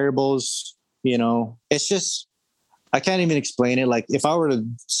much variables, it's just, I can't even explain it. Like if I were to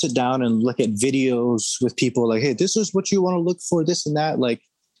sit down and look at videos with people like, hey, this is what you want to look for, this and that. Like,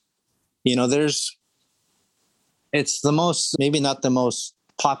 it's the most, maybe not the most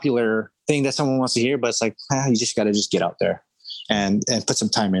popular thing that someone wants to hear, but it's like, you just got to just get out there and put some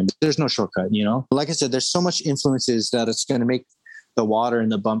time in. There's no shortcut, Like I said, there's so much influences that it's going to make the water and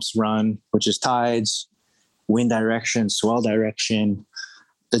the bumps run, which is tides, wind direction, swell direction,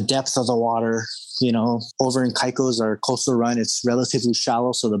 the depth of the water. Over in Kaiko's or coastal run, it's relatively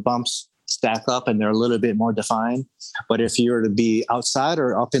shallow, so the bumps stack up and they're a little bit more defined. But if you were to be outside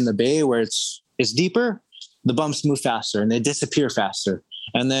or up in the bay where it's deeper, the bumps move faster and they disappear faster.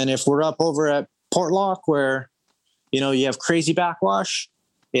 And then if we're up over at Portlock where, you have crazy backwash,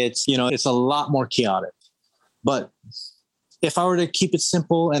 it's a lot more chaotic. But if I were to keep it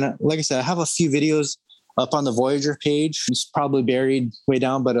simple, and like I said, I have a few videos up on the Voyager page. It's probably buried way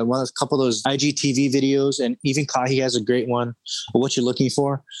down, but a couple of those IGTV videos, and even Kahi has a great one of what you're looking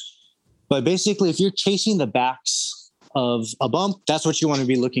for. But basically, if you're chasing the backs of a bump, that's what you want to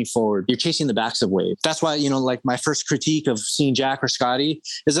be looking forward. You're chasing the backs of waves. That's why, like my first critique of seeing Jack or Scotty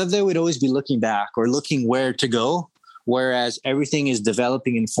is that they would always be looking back or looking where to go, whereas everything is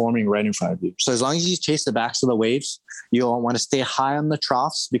developing and forming right in front of you. So as long as you chase the backs of the waves, you'll want to stay high on the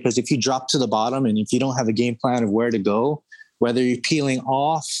troughs, because if you drop to the bottom and if you don't have a game plan of where to go, whether you're peeling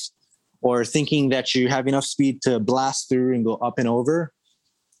off or thinking that you have enough speed to blast through and go up and over,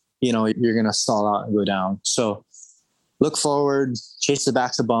 you're going to stall out and go down. So look forward, chase the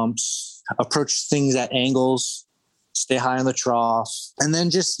backs of bumps, approach things at angles, stay high on the trough, and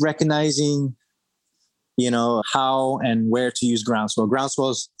then just recognizing, how and where to use groundswell.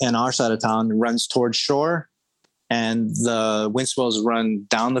 Groundswells in our side of town runs towards shore and the wind swells run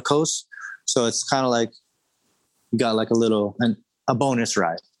down the coast. So it's kind of like you got like a bonus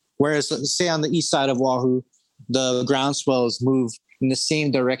ride. Whereas say on the east side of Oahu, the groundswells move in the same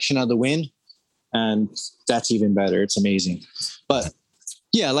direction of the wind. And that's even better. It's amazing. But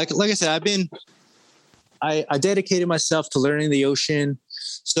yeah, like I said, I dedicated myself to learning the ocean.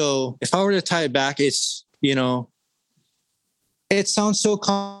 So if I were to tie it back, it's, it sounds so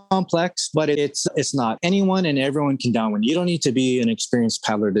complex, but it's not. Anyone and everyone can downwind. You don't need to be an experienced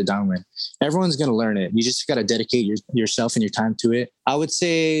paddler to downwind. Everyone's going to learn it. You just got to dedicate yourself and your time to it. I would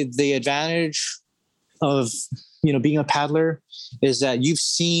say the advantage of, being a paddler is that you've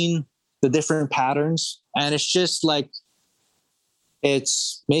seen the different patterns, and it's just like,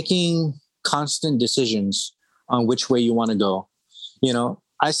 it's making constant decisions on which way you want to go.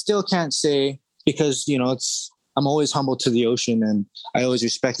 I still can't say, because, I'm always humble to the ocean and I always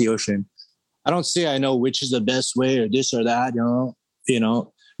respect the ocean. I don't say I know which is the best way or this or that,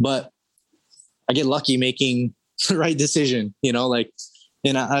 but I get lucky making the right decision,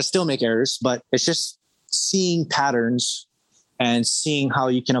 I still make errors, but it's just seeing patterns and seeing how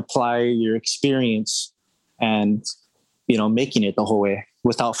you can apply your experience and, making it the whole way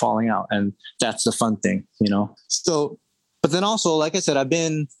without falling out. And that's the fun thing, So, but then also, like I said, I've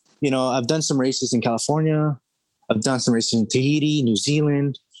done some races in California. I've done some races in Tahiti, New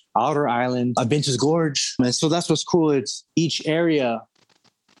Zealand, Outer Island. I've been to Gorge. And so that's what's cool. It's each area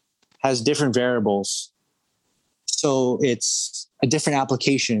has different variables. So it's a different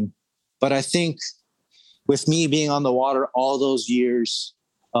application. But I think with me being on the water all those years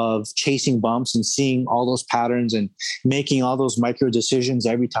of chasing bumps and seeing all those patterns and making all those micro decisions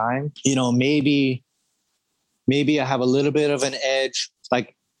every time, maybe I have a little bit of an edge.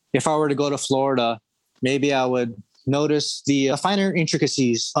 Like if I were to go to Florida, maybe I would notice the finer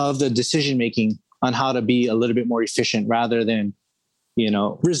intricacies of the decision making on how to be a little bit more efficient rather than,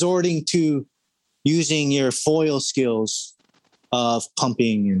 resorting to using your foil skills of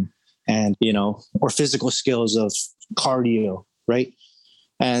pumping and or physical skills of cardio, right?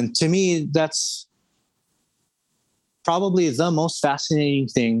 And to me, that's probably the most fascinating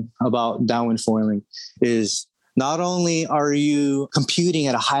thing about downwind foiling is not only are you computing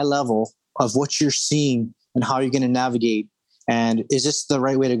at a high level of what you're seeing and how you're going to navigate, and is this the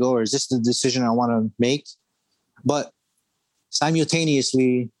right way to go, or is this the decision I want to make? But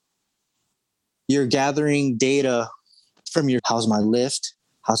simultaneously, you're gathering data from how's my lift?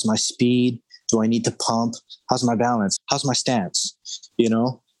 How's my speed? Do I need to pump? How's my balance? How's my stance?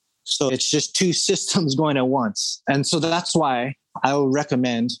 So it's just two systems going at once. And so that's why I would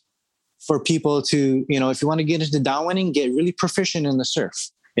recommend for people to, if you want to get into downwinding, get really proficient in the surf.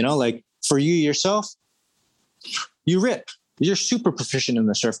 Like for you yourself, you rip. You're super proficient in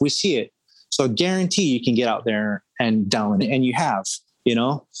the surf. We see it. So guarantee you can get out there and downwind, and you have,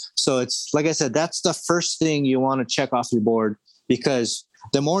 So it's, like I said, that's the first thing you want to check off your board, because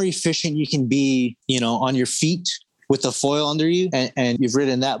the more efficient you can be, on your feet with the foil under you and you've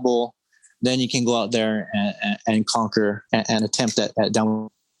ridden that bull, then you can go out there and conquer and attempt at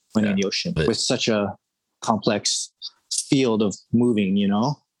downwind in the ocean with such a complex field of moving,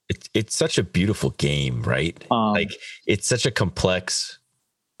 It's such a beautiful game, right? Like it's such a complex,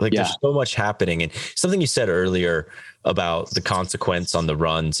 there's so much happening. And something you said earlier about the consequence on the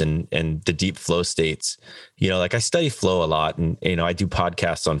runs and the deep flow states, I study flow a lot, and, I do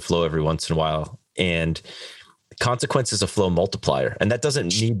podcasts on flow every once in a while, and consequence is a flow multiplier. And that doesn't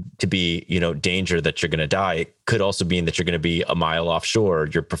need to be, danger that you're going to die. It could also mean that you're going to be a mile offshore,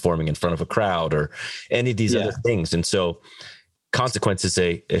 you're performing in front of a crowd, or any of these other things. And so consequence is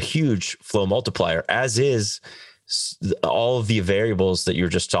a huge flow multiplier, as is all of the variables that you're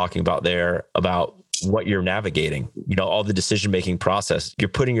just talking about there, about what you're navigating, all the decision-making process. You're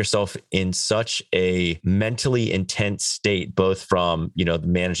putting yourself in such a mentally intense state, both from, the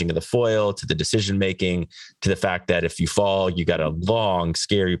managing of the foil to the decision-making to the fact that if you fall, you got a long,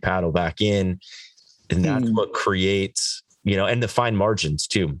 scary paddle back in. And that's what creates, and the fine margins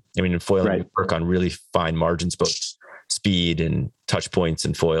too. I mean, in foiling, we work on really fine margins, both speed and touch points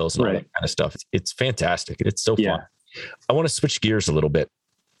and foils and all that kind of stuff. It's fantastic. It's so fun. I want to switch gears a little bit.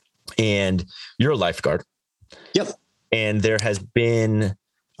 And you're a lifeguard. Yep. And there has been,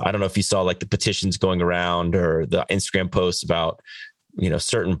 I don't know if you saw the petitions going around or the Instagram posts about,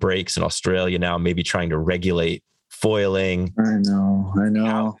 certain breaks in Australia now, maybe trying to regulate foiling. I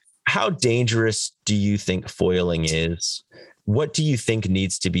know. How dangerous do you think foiling is? What do you think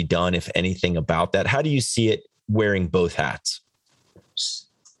needs to be done, if anything, about that? How do you see it wearing both hats?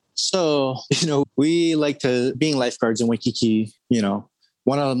 So, we like to, being lifeguards in Waikiki,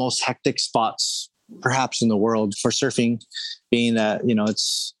 one of the most hectic spots perhaps in the world for surfing, being that,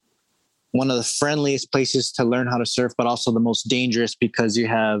 it's one of the friendliest places to learn how to surf, but also the most dangerous because you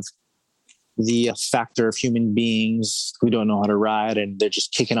have the factor of human beings who don't know how to ride and they're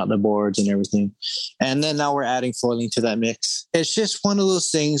just kicking out the boards and everything. And then now we're adding foiling to that mix. It's just one of those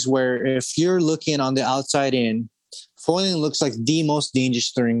things where if you're looking on the outside in, foiling looks like the most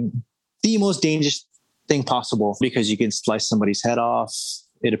dangerous thing possible, because you can slice somebody's head off.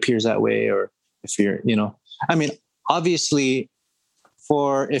 It appears that way. Or if you're, obviously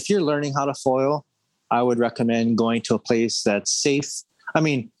if you're learning how to foil, I would recommend going to a place that's safe.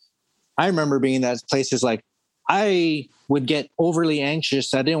 I remember being at places I would get overly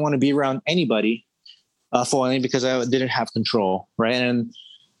anxious. I didn't want to be around anybody foiling because I didn't have control. Right. And,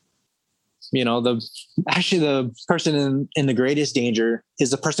 the person in the greatest danger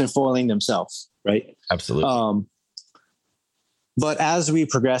is the person foiling themselves. Right. Absolutely. But as we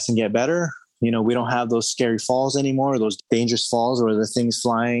progress and get better, we don't have those scary falls anymore, those dangerous falls or the things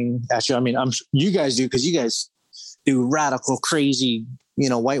flying at you. I'm sure you guys do, because you guys do radical, crazy,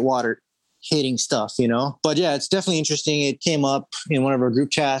 whitewater hitting stuff, But yeah, it's definitely interesting. It came up in one of our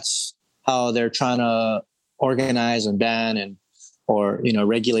group chats, how they're trying to organize and ban or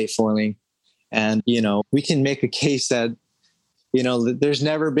regulate foiling. And, we can make a case that, there's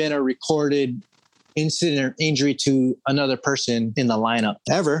never been a recorded incident or injury to another person in the lineup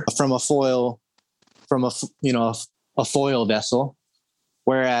ever from a foil vessel.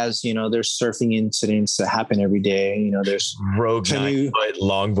 Whereas, there's surfing incidents that happen every day. There's rogue 9-foot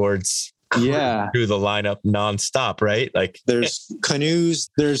longboards through the lineup nonstop, right? There's canoes,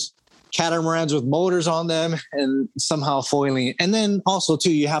 there's catamarans with motors on them and somehow foiling. And then also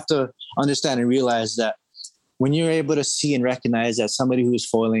too, you have to understand and realize that when you're able to see and recognize that somebody who's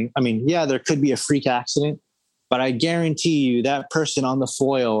foiling, I mean, yeah, there could be a freak accident, but I guarantee you that person on the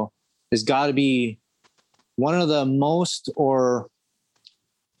foil has got to be one of the most or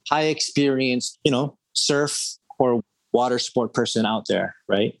high experienced, surf or water sport person out there,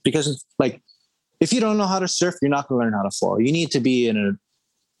 right? Because like, if you don't know how to surf, you're not going to learn how to foil. You need to be in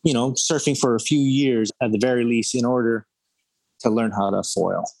surfing for a few years at the very least in order to learn how to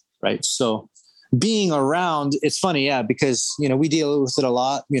foil, right? So being around, it's funny, yeah, because, we deal with it a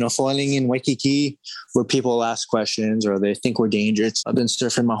lot, foiling in Waikiki where people ask questions or they think we're dangerous. I've been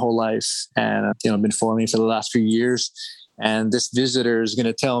surfing my whole life and, I've been foiling for the last few years. And this visitor is going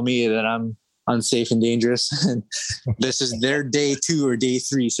to tell me that I'm unsafe and dangerous. And this is their day 2 or day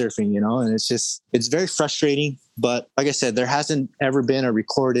 3 surfing, and it's very frustrating. But like I said, there hasn't ever been a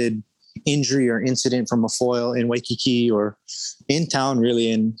recorded injury or incident from a foil in Waikiki or in town really.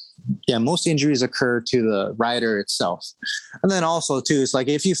 And yeah, most injuries occur to the rider itself. And then also too, it's like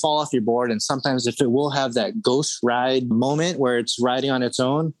if you fall off your board, and sometimes if it will have that ghost ride moment where it's riding on its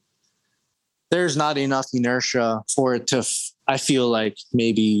own, there's not enough inertia for it to, I feel like,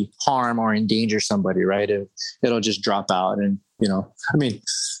 maybe harm or endanger somebody, right? It'll just drop out. And, I mean,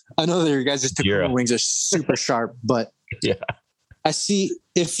 I know that your guys' Tacoma wings are super sharp, but yeah, I see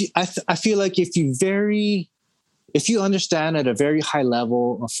I feel like if you understand at a very high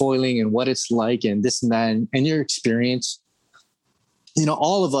level of foiling and what it's like and this and that and your experience,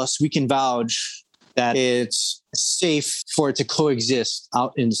 all of us, we can vouch that it's safe for it to coexist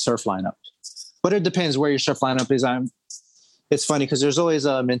out in the surf lineup. But it depends where your surf lineup is. It's funny because there's always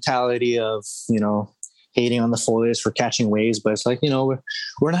a mentality of, hating on the foilers for catching waves, but it's like,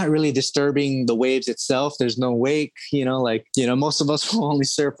 we're not really disturbing the waves itself. There's no wake, most of us will only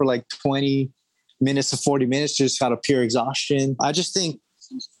surf for like 20 minutes to 40 minutes just out of pure exhaustion. I just think,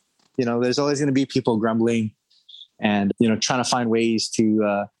 there's always going to be people grumbling and, trying to find ways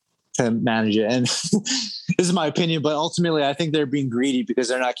to manage it. And this is my opinion, but ultimately I think they're being greedy because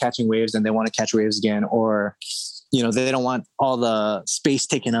they're not catching waves and they want to catch waves again, or, they don't want all the space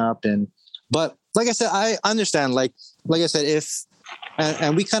taken up. But like I said, I understand, like I said,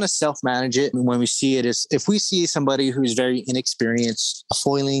 and we kind of self-manage it when we see it, is if we see somebody who's very inexperienced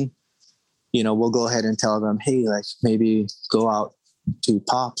foiling, we'll go ahead and tell them, hey, like maybe go out to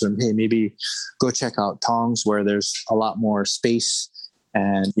Pops, and hey, maybe go check out Tongs where there's a lot more space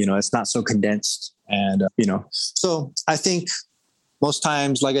and, it's not so condensed. And, so I think most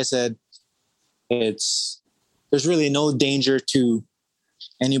times, like I said, there's really no danger to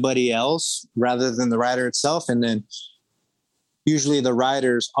anybody else rather than the rider itself. And then usually the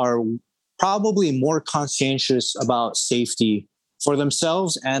riders are probably more conscientious about safety for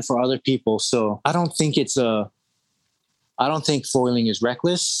themselves and for other people. So I don't think foiling is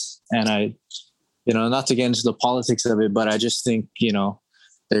reckless. And I, not to get into the politics of it, but I just think,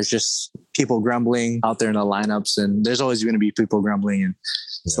 there's just people grumbling out there in the lineups, and there's always going to be people grumbling. And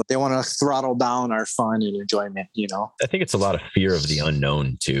so they want to throttle down our fun and enjoyment, I think it's a lot of fear of the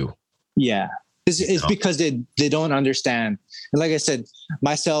unknown too. Yeah. It's because they don't understand. And like I said,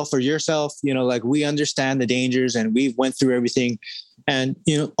 myself or yourself, like we understand the dangers and we've went through everything. And,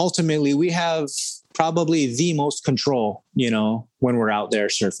 ultimately we have probably the most control, when we're out there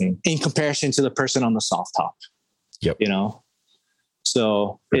surfing in comparison to the person on the soft top. Yep.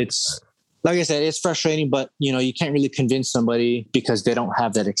 So it's, like I said, it's frustrating, but you can't really convince somebody because they don't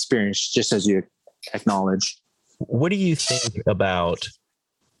have that experience, just as you acknowledge. What do you think about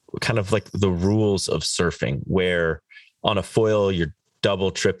kind of like the rules of surfing, where on a foil, you're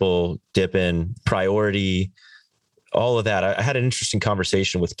double, triple dipping, priority, all of that? I had an interesting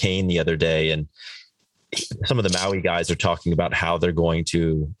conversation with Kane the other day, and some of the Maui guys are talking about how they're going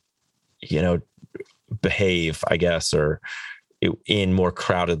to, behave, I guess, or in more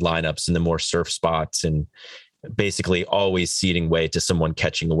crowded lineups and the more surf spots, and basically always ceding way to someone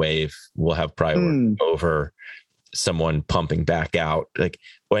catching a wave will have priority over someone pumping back out,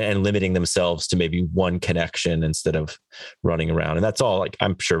 and limiting themselves to maybe one connection instead of running around. And that's all,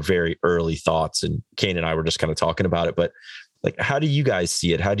 I'm sure, very early thoughts. And Kane and I were just kind of talking about it, but how do you guys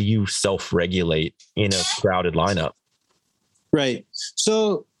see it? How do you self-regulate in a crowded lineup? Right.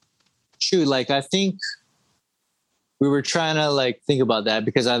 So shoot, I think we were trying to think about that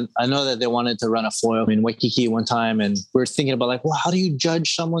because I know that they wanted to run a foil in Waikiki one time, and we're thinking about how do you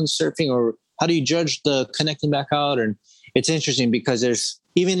judge someone surfing, or how do you judge the connecting back out? And it's interesting because there's,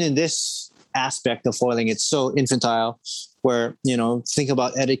 even in this aspect of foiling, it's so infantile where, think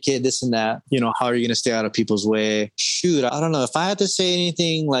about etiquette, this and that, how are you going to stay out of people's way? Shoot, I don't know if I had to say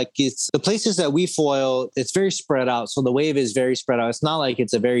anything. It's the places that we foil, it's very spread out. So the wave is very spread out. It's not like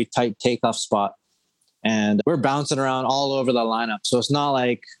it's a very tight takeoff spot. and we're bouncing around all over the lineup. So it's not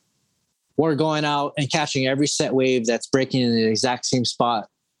like we're going out and catching every set wave that's breaking in the exact same spot,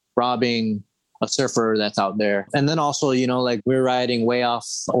 robbing a surfer that's out there. And then also, like we're riding way off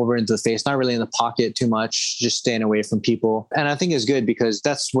over into the face, not really in the pocket too much, just staying away from people. And I think it's good because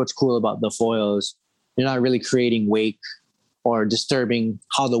that's what's cool about the foil is you're not really creating wake or disturbing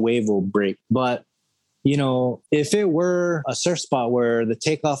how the wave will break. But, if it were a surf spot where the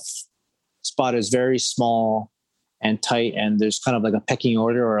takeoff spot is very small and tight and there's kind of like a pecking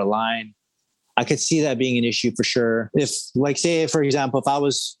order or a line, I could see that being an issue for sure. If like, say, for example, if I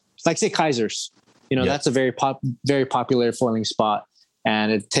was like, say, Kaiser's, that's a very popular foiling spot,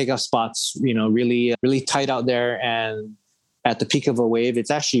 and it takeoff spots, really, really tight out there. And at the peak of a wave, it's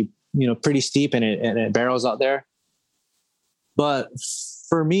actually, pretty steep and it barrels out there. But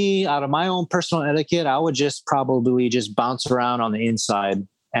for me, out of my own personal etiquette, I would just probably just bounce around on the inside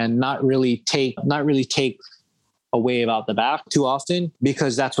and not really take a wave out the back too often,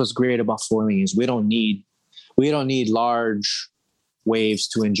 because that's what's great about foiling is we don't need large waves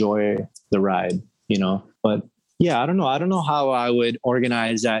to enjoy the ride, But yeah, I don't know how I would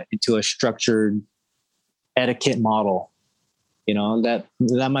organize that into a structured etiquette model. That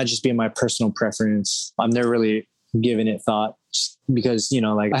might just be my personal preference. I've never really given it thought because,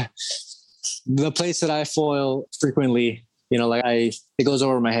 the place that I foil frequently, it goes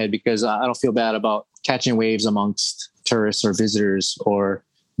over my head because I don't feel bad about catching waves amongst tourists or visitors or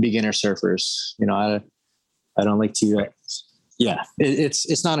beginner surfers. I don't like to,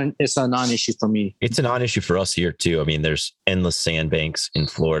 it's a non-issue for me. It's a non-issue for us here too. I mean, there's endless sandbanks in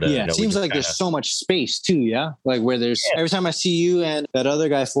Florida. Yeah, it seems like there's so much space too. Yeah, like where there's every time I see you and that other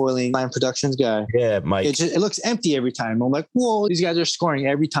guy foiling, Line Productions guy. Yeah, Mike. It looks empty every time. I'm like, whoa, these guys are scoring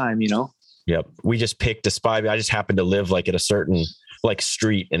every time. Yep. We just picked a spot. I just happen to live like at a certain like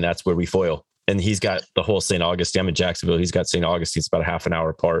street, and that's where we foil. And he's got the whole St. Augustine. I'm in Jacksonville. He's got St. Augustine. It's about a half an hour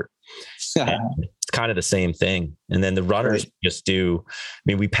apart. It's kind of the same thing. And then the runners just do,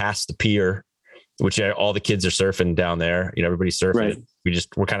 we pass the pier, which all the kids are surfing down there. Everybody's surfing. Right.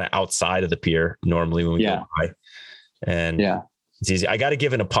 We're kind of outside of the pier normally when we go by. And it's easy. I got to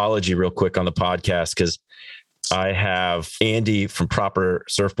give an apology real quick on the podcast because I have Andy from Proper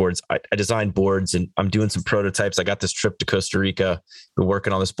Surfboards. I designed boards and I'm doing some prototypes. I got this trip to Costa Rica, been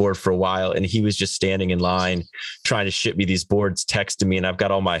working on this board for a while. And he was just standing in line trying to ship me these boards, texting me. And I've got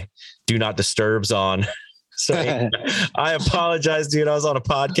all my do not disturbs on. So I apologize, dude. I was on a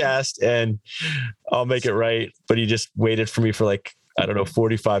podcast and I'll make it right. But he just waited for me for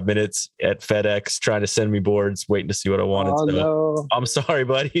 45 minutes at FedEx trying to send me boards, waiting to see what I wanted. Oh, no. I'm sorry,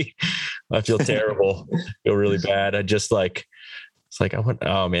 buddy. I feel terrible. I feel really bad.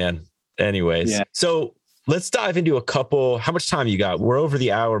 Oh man. Anyways. Yeah. So let's dive into a couple. How much time you got? We're over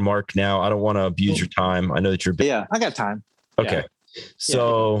the hour mark now. I don't want to abuse your time. I know that you're busy. Yeah, I got time. Okay. Yeah.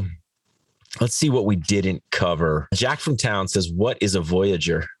 So let's see what we didn't cover. Jack from town says, what is a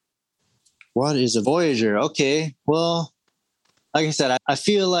Voyager? What is a Voyager? Okay. Well, like I said, I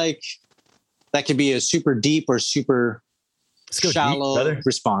feel like that could be a super deep or super shallow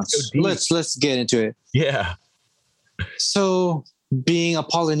response. Let's get into it. Yeah. So being a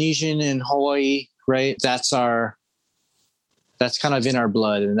Polynesian in Hawaii, right? That's kind of in our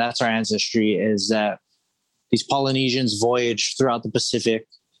blood, and that's our ancestry, is that these Polynesians voyaged throughout the Pacific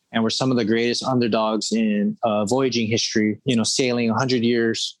and were some of the greatest underdogs in voyaging history, sailing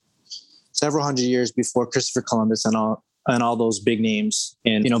several hundred years before Christopher Columbus and all those big names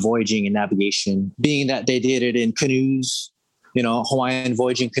in, voyaging and navigation, being that they did it in canoes, Hawaiian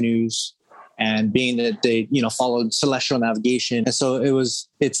voyaging canoes, and being that they, followed celestial navigation. And so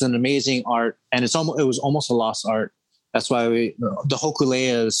it's an amazing art, and it was almost a lost art. That's why the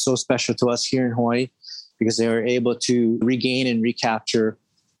hokulea is so special to us here in Hawaii, because they were able to regain and recapture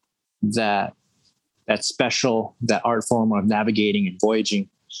that art form of navigating and voyaging.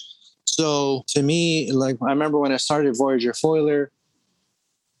 So to me, I remember when I started Voyager Foiler,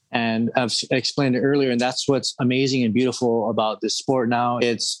 and I've explained it earlier, and that's what's amazing and beautiful about this sport now.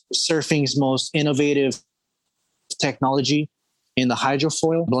 It's surfing's most innovative technology in the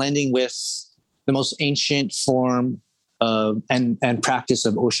hydrofoil, blending with the most ancient form of and practice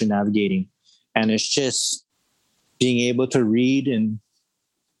of ocean navigating. And it's just being able to read and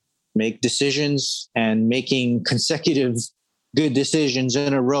make decisions and making consecutive good decisions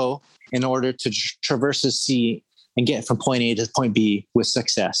in a row in order to traverse the sea and get from point A to point B with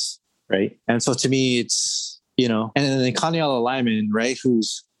success, right? And so to me, it's, and then Kaniala Lyman, right,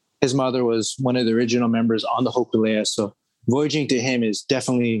 his mother was one of the original members on the Hokulea. So voyaging to him is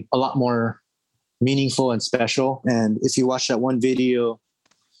definitely a lot more meaningful and special. And if you watch that one video,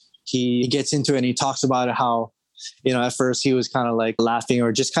 he gets into it and he talks about how, at first he was kind of like laughing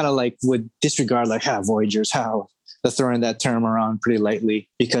or just kind of like would disregard like, Voyagers, how they're throwing that term around pretty lightly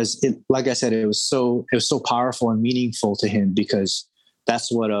because it, like I said, it was so powerful and meaningful to him because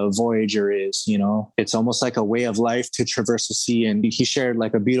that's what a Voyager is, it's almost like a way of life to traverse the sea. And he shared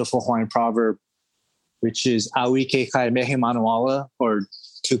like a beautiful Hawaiian proverb, which is awi ke kai mehe manuala, or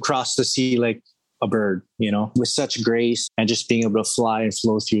to cross the sea like a bird, with such grace and just being able to fly and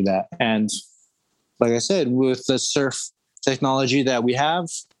flow through that. And like I said, with the surf technology that we have,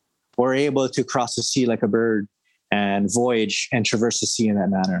 we're able to cross the sea like a bird and voyage and traverse the sea in that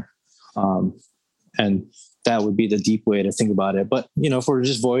manner. And that would be the deep way to think about it. But, if we're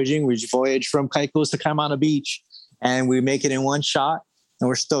just voyaging, we just voyage from Kaikos to Kaimana Beach and we make it in one shot and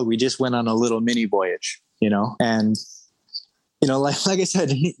we're stoked. We just went on a little mini voyage, and, like I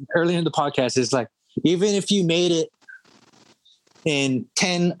said earlier in the podcast, it's like, even if you made it in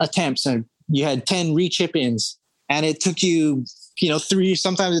 10 attempts and you had 10 re-chip-ins and it took you,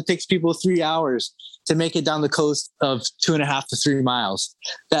 sometimes it takes people 3 hours to make it down the coast of 2.5 to 3 miles.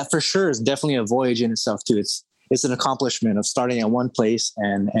 That for sure is definitely a voyage in itself too. It's an accomplishment of starting at one place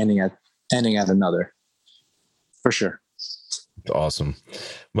and ending at another, for sure. Awesome.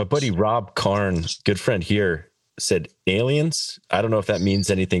 My buddy Rob Karn, good friend here, said aliens. I don't know if that means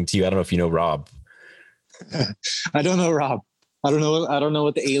anything to you. I don't know if you know Rob. I don't know Rob. I don't know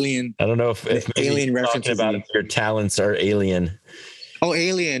what the alien. I don't know if alien reference about if your talents are alien. Oh,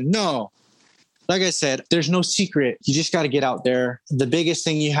 alien. No. Like I said, there's no secret. You just got to get out there. The biggest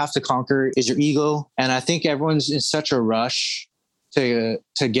thing you have to conquer is your ego. And I think everyone's in such a rush to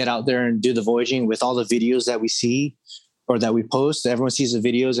get out there and do the voyaging with all the videos that we see or that we post. Everyone sees the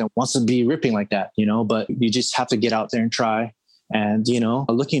videos and wants to be ripping like that, but you just have to get out there and try. And,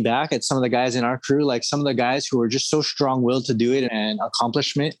 looking back at some of the guys in our crew, like some of the guys who were just so strong-willed to do it and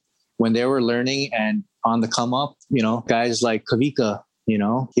accomplishment when they were learning and on the come up, guys like Kavika,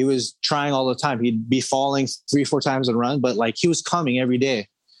 he was trying all the time. He'd be falling 3-4 times a run, but like he was coming every day,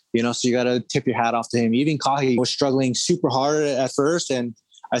 so you got to tip your hat off to him. Even Kahi was struggling super hard at first. And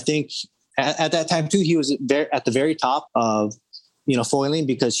I think at that time too, he was at the very top of, foiling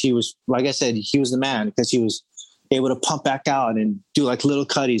because he was, like I said, he was the man because he was able to pump back out and do like little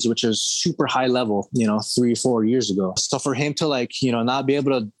cutties, which is super high level, 3 or 4 years ago. So for him to not be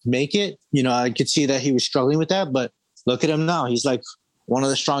able to make it, I could see that he was struggling with that, but look at him now. He's like one of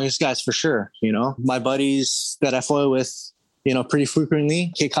the strongest guys for sure. My buddies that I foil with, pretty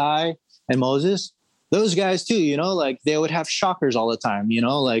frequently, Kekai and Moses, those guys too, they would have shockers all the time,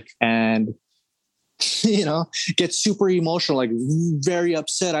 and get super emotional, like very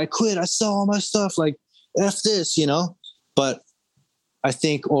upset. I quit. I sell all my stuff. Like, F this, but I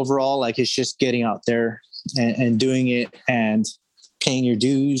think overall, it's just getting out there and doing it and paying your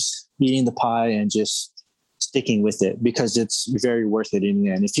dues, eating the pie and just sticking with it because it's very worth it in the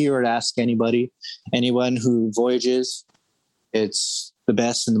end. If you were to ask anyone who voyages, it's the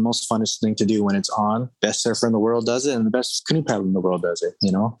best and the most funnest thing to do when it's on. Best surfer in the world does it and the best canoe paddler in the world does it.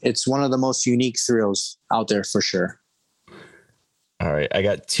 It's one of the most unique thrills out there for sure. All right. I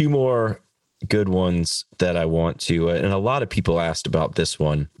got 2 more good ones that I want to, and a lot of people asked about this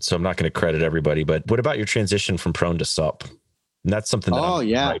one, so I'm not going to credit everybody, but what about your transition from prone to sup? And that's something that I'm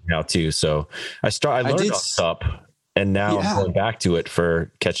doing right now too. So I learned on sup and now I'm going back to it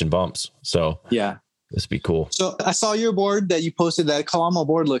for catching bumps. So this would be cool. So I saw your board that you posted. That Kalama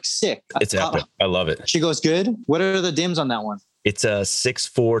board looks sick. It's epic. I love it. She goes good. What are the dims on that one? It's a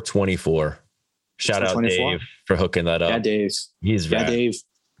 6.424. Shout out Dave for hooking that up. Yeah, Dave. He's rad. Yeah, Dave.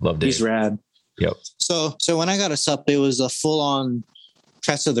 Love Dave. He's rad. Yep. So when I got a sup, it was a full-on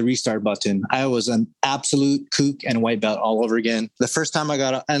press of the restart button. I was an absolute kook and white belt all over again. The first time I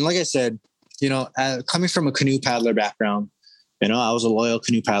got and like I said, coming from a canoe paddler background, I was a loyal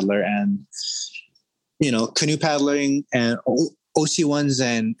canoe paddler, and canoe paddling and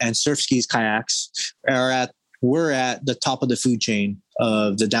OC1s and surf skis, kayaks we're at the top of the food chain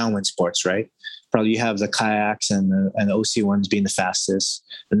of the downwind sports, right? Probably you have the kayaks and the OC1s being the fastest.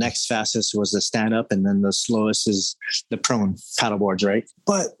 The next fastest was the stand-up, and then the slowest is the prone paddleboards, right?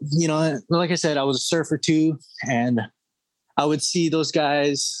 But, like I said, I was a surfer too, and I would see those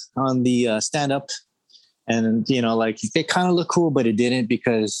guys on the stand-up, and, they kind of look cool, but it didn't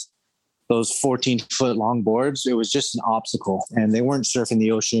because those 14-foot long boards, it was just an obstacle, and they weren't surfing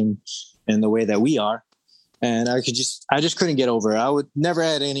the ocean in the way that we are. And I just couldn't get over it. I would never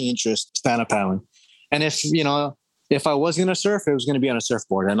had any interest stand-up paddling. And if I was going to surf, it was going to be on a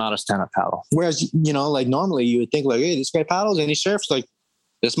surfboard and not a stand-up paddle. Whereas, normally you would think hey, this guy paddles and he surfs,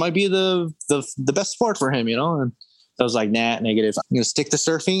 this might be the best sport for him, And I was like, nah, negative. I'm going to stick to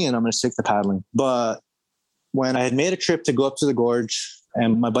surfing and I'm going to stick to paddling. But when I had made a trip to go up to the gorge,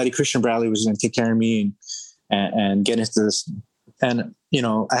 and my buddy Christian Bradley was going to take care of me and get into this. And, you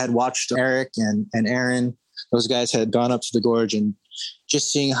know, I had watched Erik and Aaron. Those guys had gone up to the gorge, and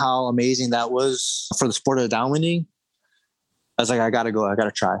just seeing how amazing that was for the sport of downwinding, I was like, I got to go. I got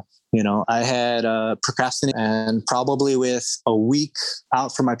to try. You know, I had procrastinated, and probably with a week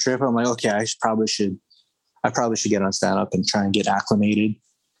out from my trip, I'm like, okay, I probably should get on stand up and try and get acclimated.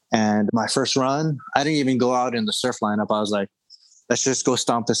 And my first run, I didn't even go out in the surf lineup. I was like, let's just go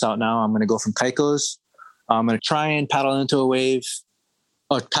stomp this out now. I'm going to go from Kaiko's. I'm going to try and paddle into a wave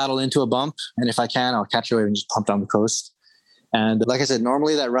or paddle into a bump. And if I can, I'll catch a wave and just pump down the coast. And like I said,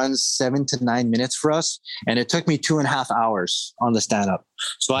 normally that runs 7 to 9 minutes for us. And it took me 2.5 hours on the stand up.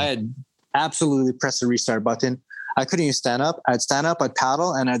 So I had absolutely pressed the restart button. I couldn't even stand up. I'd stand up, I'd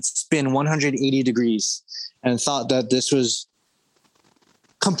paddle, and I'd spin 180 degrees and thought that this was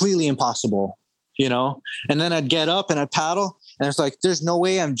completely impossible, you know? And then I'd get up and I'd paddle, and it's like, there's no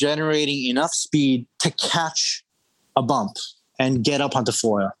way I'm generating enough speed to catch a bump and get up onto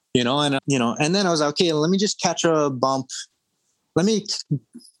foil, you know? And then I was like, okay, let me just catch a bump. Let me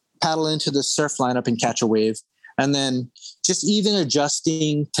paddle into the surf lineup and catch a wave. And then just even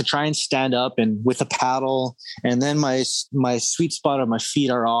adjusting to try and stand up and with a paddle, and then my sweet spot of my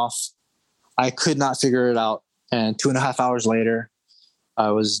feet are off. I could not figure it out. And 2.5 hours later, I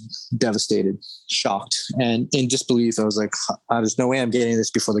was devastated, shocked, and in disbelief. I was like, there's no way I'm getting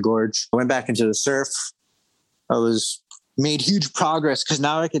this before the gorge. I went back into the surf. Made huge progress because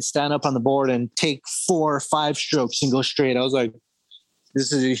now I could stand up on the board and take 4 or 5 strokes and go straight. I was like,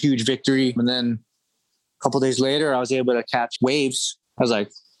 this is a huge victory. And then a couple of days later, I was able to catch waves. I was like,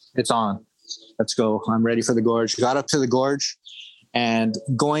 it's on. Let's go. I'm ready for the gorge. Got up to the gorge, and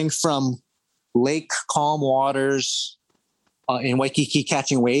going from lake calm waters in Waikiki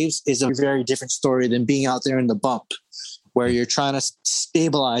catching waves is a very different story than being out there in the bump where you're trying to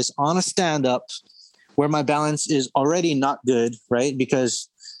stabilize on a stand-up where my balance is already not good, right? Because,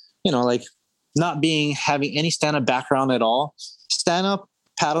 you know, like having any stand-up background at all, stand-up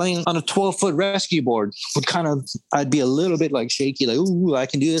paddling on a 12-foot rescue board would I'd be a little bit like shaky, like, ooh, I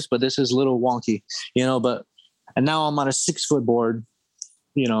can do this, but this is a little wonky, you know, and now I'm on a 6-foot board,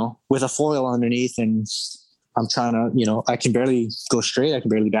 you know, with a foil underneath, and I'm trying to, you know, I can barely go straight. I can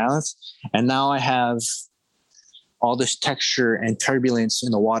barely balance. And now I have all this texture and turbulence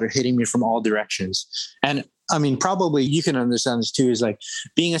in the water hitting me from all directions. And I mean, probably you can understand this too, is like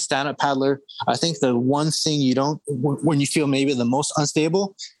being a stand-up paddler. I think the one thing when you feel maybe the most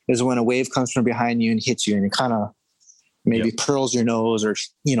unstable is when a wave comes from behind you and hits you, and it kind of maybe pearls your nose, or,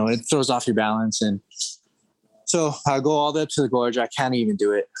 you know, it throws off your balance. And so I go all the way up to the gorge. I can't even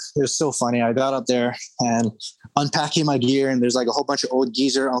do it. It was so funny. I got up there and unpacking my gear, and there's like a whole bunch of old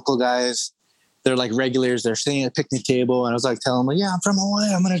geezer uncle guys. They're like regulars. They're sitting at a picnic table. And I was like telling them, yeah, I'm from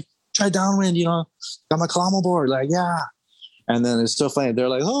Hawaii. I'm going to try downwind, you know, got my Ke-Paloma board. Like, yeah. And then it's so funny. They're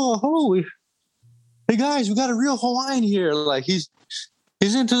like, hey guys, we got a real Hawaiian here. Like he's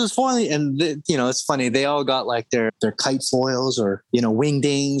into this foiling. And you know, it's funny. They all got like their kite foils, or, you know,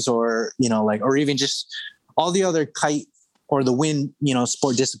 wingdings, or, you know, like, or even just all the other kite or the wind, you know,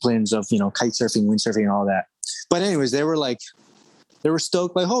 sport disciplines of, you know, kite surfing, windsurfing, and all that. But anyways, they were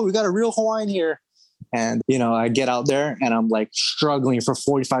stoked, like, oh, we got a real Hawaiian here. And, you know, I get out there and I'm like struggling for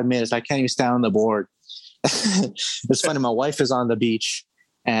 45 minutes. I can't even stand on the board. It's funny. My wife is on the beach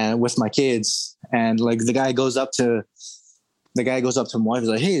and with my kids, and like the guy goes up to my wife, is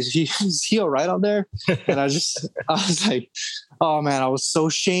like, hey, is he all right out there? And I was like, oh man, I was so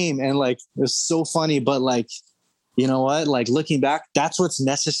ashamed. And like, it was so funny, but like, you know what, like looking back, that's what's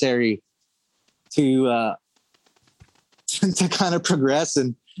necessary to kind of progress,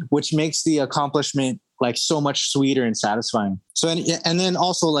 and which makes the accomplishment like so much sweeter and satisfying. So, and then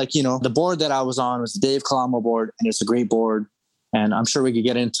also, like, you know, the board that I was on was the Dave Ke-Paloma board, and it's a great board. And I'm sure we could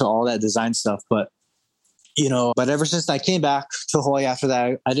get into all that design stuff, but ever since I came back to Hawaii after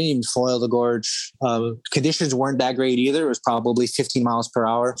that, I didn't even foil the gorge. Conditions weren't that great either. It was probably 15 miles per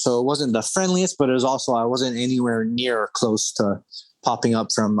hour. So it wasn't the friendliest, but it was also, I wasn't anywhere near or close to popping up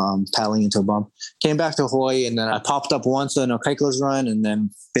from paddling into a bump. Came back to Hawaii, and then I popped up once on a Kaiko's run, and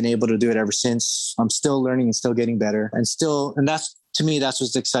then been able to do it ever since. I'm still learning and still getting better, and that's, to me, that's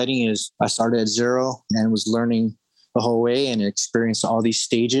what's exciting, is I started at zero and was learning the whole way and experienced all these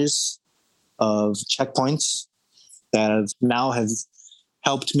stages of checkpoints that have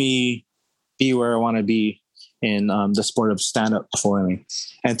helped me be where I want to be in the sport of stand-up foiling.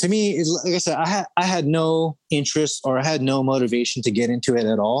 And to me, like I said, I had no interest, or I had no motivation to get into it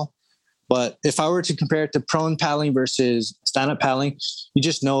at all. But if I were to compare it to prone paddling versus stand-up paddling, you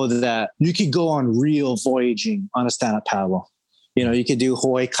just know that you could go on real voyaging on a stand-up paddle. You know, you could do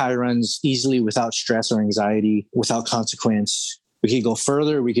Hawaii Kai runs easily without stress or anxiety, without consequence. We could go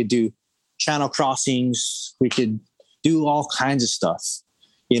further. We could do channel crossings. We could do all kinds of stuff,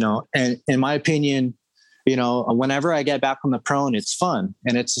 you know. And in my opinion, you know, whenever I get back from the prone, it's fun.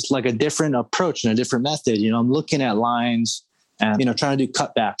 And it's just like a different approach and a different method. You know, I'm looking at lines and, you know, trying to do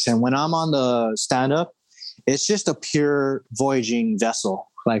cutbacks. And when I'm on the stand-up, it's just a pure voyaging vessel,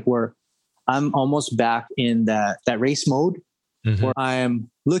 like where I'm almost back in that race mode. Mm-hmm. Where I'm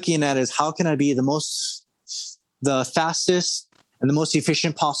looking at is how can I be the fastest and the most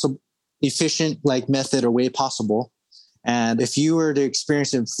efficient like method or way possible. And if you were to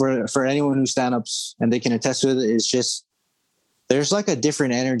experience it for anyone who stand-ups and they can attest to it, it's just, there's like a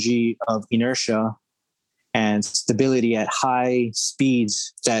different energy of inertia and stability at high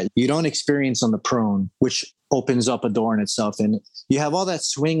speeds that you don't experience on the prone, which opens up a door in itself. And you have all that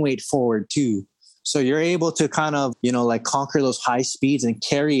swing weight forward too. So you're able to kind of, you know, like conquer those high speeds and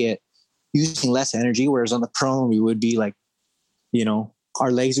carry it using less energy. Whereas on the prone, we would be like, you know,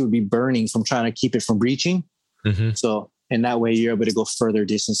 our legs would be burning from trying to keep it from breaching. Mm-hmm. So in that way, you're able to go further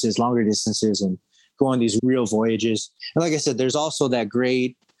distances, longer distances, and go on these real voyages. And like I said, there's also that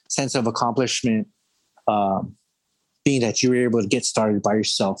great sense of accomplishment, being that you were able to get started by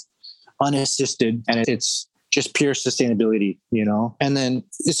yourself, unassisted, and it's just pure sustainability, you know? And then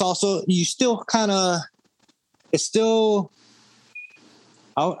it's also, you still kind of, it's still,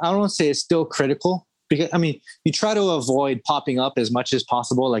 I don't want to say it's still critical, because, I mean, you try to avoid popping up as much as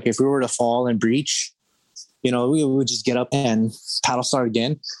possible. Like if we were to fall and breach, you know, we would just get up and paddle start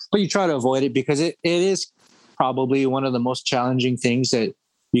again. But you try to avoid it because it is probably one of the most challenging things that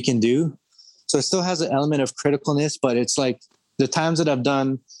you can do. So it still has an element of criticalness, but it's like the times that I've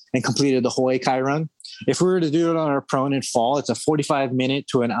done and completed the Hawaii Kai run, if we were to do it on our prone and fall, it's a 45-minute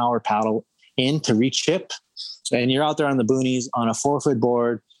to an hour paddle in to reach ship. And you're out there on the boonies on a 4-foot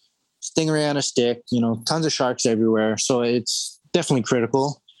board, stingray on a stick, you know, tons of sharks everywhere. So it's definitely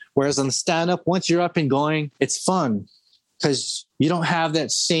critical. Whereas on the stand-up, once you're up and going, it's fun because you don't have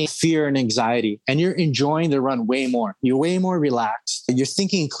that same fear and anxiety, and you're enjoying the run way more. You're way more relaxed. You're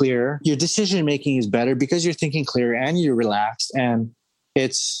thinking clear. Your decision-making is better because you're thinking clear and you're relaxed. And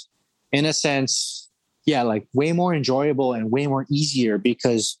it's, in a sense, yeah, like way more enjoyable and way more easier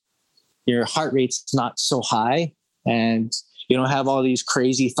because your heart rate's not so high and you don't have all these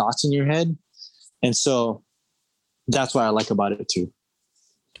crazy thoughts in your head. And so that's what I like about it too.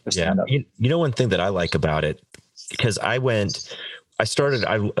 Yeah. You know, one thing that I like about it, because I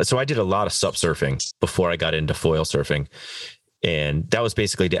did a lot of sup surfing before I got into foil surfing. And that was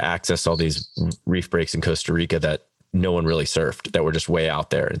basically to access all these reef breaks in Costa Rica that no one really surfed, that were just way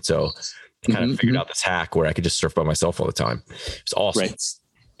out there. And so I kind of figured out this hack where I could just surf by myself all the time. It's awesome. Right.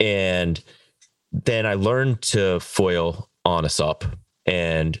 And then I learned to foil on a sup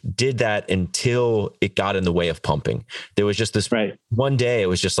and did that until it got in the way of pumping. There was just this one day, it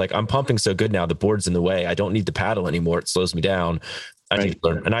was just like, I'm pumping so good now, the board's in the way. I don't need the paddle anymore. It slows me down. I need to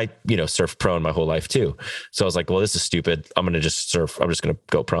learn. And I, you know, surf prone my whole life too. So I was like, well, this is stupid. I'm going to just surf. I'm just going to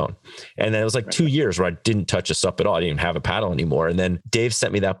go prone. And then it was like 2 years where I didn't touch a sup at all. I didn't even have a paddle anymore. And then Dave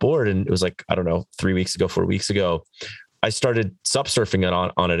sent me that board, and it was like, I don't know, 4 weeks ago, I started sup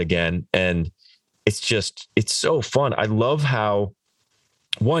surfing on it again. And it's so fun. I love how,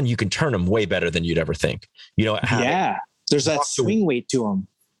 one, you can turn them way better than you'd ever think. You know, there's that swing weight to them.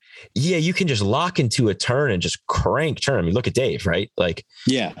 Yeah, you can just lock into a turn and just crank turn. I mean, look at Dave, right? Like,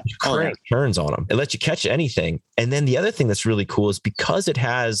 crank turns on him. It lets you catch anything. And then the other thing that's really cool is because it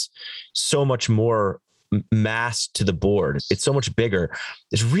has so much more mass to the board, it's so much bigger.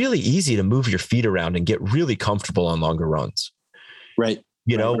 It's really easy to move your feet around and get really comfortable on longer runs. Right.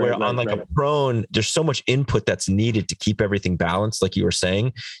 You know, on a prone, there's so much input that's needed to keep everything balanced. Like you were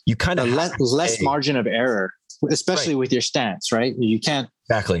saying, you kind of less margin of error, especially with your stance, right? You can't,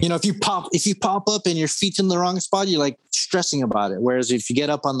 exactly. You know, if you pop up and your feet's in the wrong spot, you're like stressing about it. Whereas if you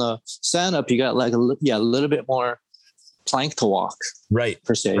get up on the stand up, you got like a little bit more plank to walk, right?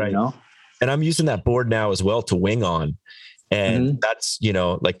 Per se, you know. And I'm using that board now as well to wing on. And that's, you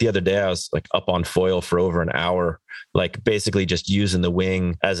know, like the other day I was like up on foil for over an hour, like basically just using the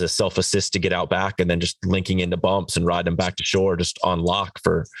wing as a self-assist to get out back and then just linking into bumps and riding them back to shore, just on lock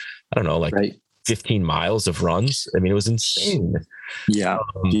for, I don't know, like 15 miles of runs. I mean, it was insane. Yeah.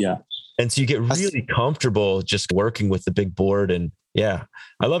 And so you get really comfortable just working with the big board. And yeah,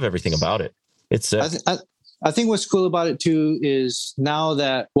 I love everything about it. It's I think what's cool about it too is now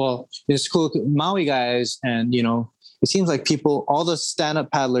that, well, it's cool, Maui guys, and, you know, it seems like all the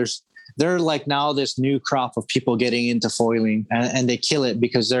stand-up paddlers, they're like now this new crop of people getting into foiling, and they kill it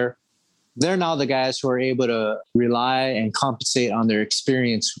because they're now the guys who are able to rely and compensate on their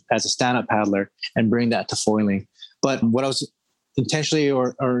experience as a stand-up paddler and bring that to foiling. But what I was intentionally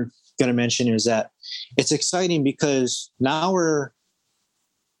or going to mention is that it's exciting because now we're,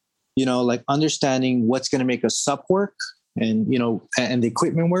 like understanding what's going to make a sup work and, and the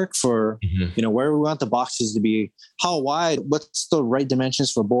equipment work for, where we want the boxes to be, how wide, what's the right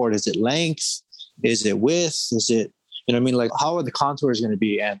dimensions for board? Is it length? Is it width? Is it, like how are the contours going to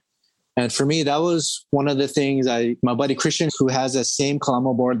be? And for me, that was one of the things my buddy Christian, who has that same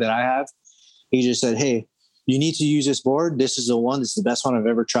Ke-Paloma board that I have, he just said, hey, you need to use this board. This is the one. This is the best one I've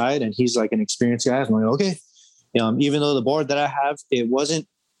ever tried. And he's like an experienced guy. I'm like, okay. Even though the board that I have, it was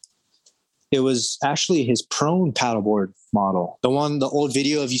actually his prone paddleboard model. The old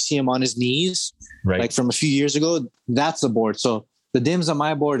video of you see him on his knees, right, like from a few years ago, that's the board. So the dims on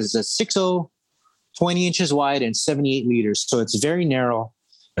my board is a 6.0, 20 inches wide and 78 liters. So it's very narrow.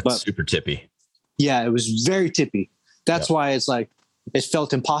 That's super tippy. Yeah, it was very tippy. That's why it's like, it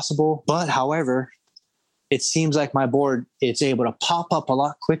felt impossible. But however, it seems like my board, it's able to pop up a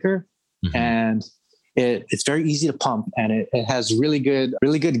lot quicker, and it's very easy to pump, and it has really good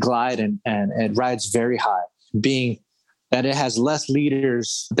glide, and it rides very high, being that it has less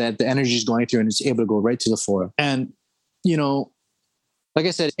liters that the energy is going through, and it's able to go right to the foil. And, like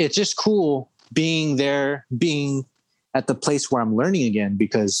I said, it's just cool being there, being at the place where I'm learning again,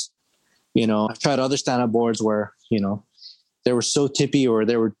 because, I've tried other stand-up boards where, they were so tippy or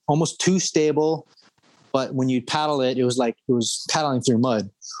they were almost too stable. But when you paddle it, it was like it was paddling through mud,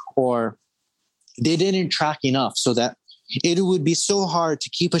 or they didn't track enough so that it would be so hard to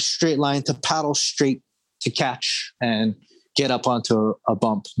keep a straight line, to paddle straight, to catch and get up onto a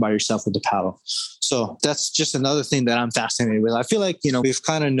bump by yourself with the paddle. So that's just another thing that I'm fascinated with. I feel like, we've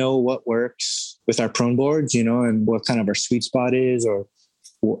kind of know what works with our prone boards, and what kind of our sweet spot is,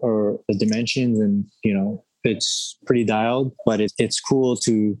 or the dimensions, and, it's pretty dialed, but it's cool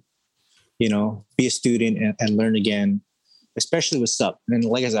to, be a student and learn again, especially with SUP. And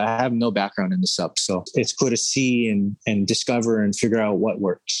like I said, I have no background in the SUP, so it's cool to see and discover and figure out what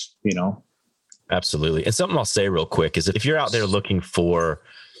works, Absolutely. And something I'll say real quick is that if you're out there looking for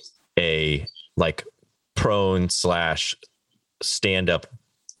a like prone / stand-up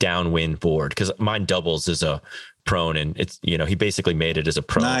downwind board, because mine doubles as a prone, and it's, he basically made it as a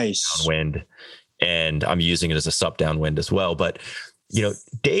prone downwind, and I'm using it as a SUP downwind as well. But,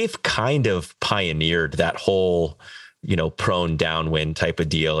 Dave kind of pioneered that whole, prone downwind type of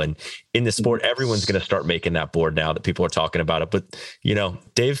deal. And in the sport, everyone's going to start making that board now that people are talking about it. But,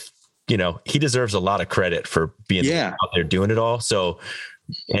 Dave, he deserves a lot of credit for being out there doing it all. So,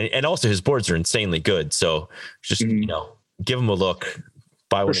 and also his boards are insanely good. So just, give him a look.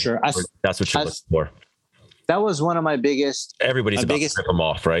 Buy one. For sure. That's what you're looking for. That was one of my biggest. Everybody's about to rip them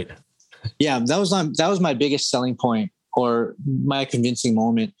off, right? Yeah, that was my biggest selling point, or my convincing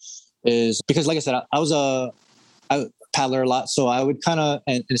moment, is because, like I said, I paddler a lot, so I would kind of,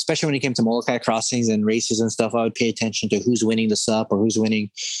 and especially when it came to Molokai crossings and races and stuff, I would pay attention to who's winning the SUP or who's winning,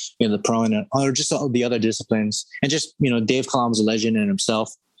 the pro, or just all the other disciplines, and just Dave Ke-Paloma's a legend in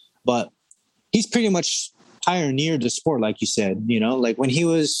himself, but he's pretty much pioneered the sport, like you said. Like when he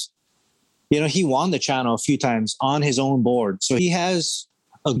was, he won the channel a few times on his own board, so he has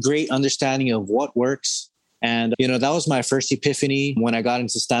a great understanding of what works. And, that was my first epiphany when I got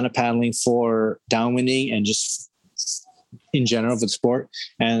into stand-up paddling for downwinding and just in general for the sport.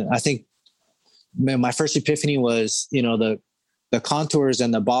 And I think my first epiphany was, the contours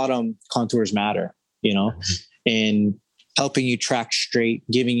and the bottom contours matter, and helping you track straight,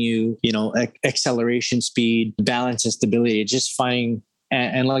 giving you, acceleration, speed, balance, and stability. Just finding,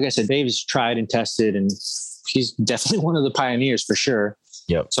 and like I said, Dave's tried and tested, and he's definitely one of the pioneers for sure.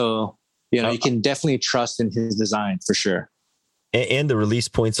 Yep. So, you can definitely trust in his design for sure. And the release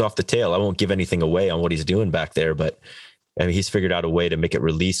points off the tail. I won't give anything away on what he's doing back there, but I mean, he's figured out a way to make it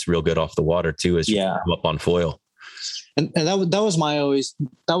release real good off the water too, as you come up on foil. And that was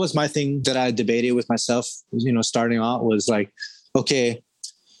my thing that I debated with myself, starting out, was like, okay,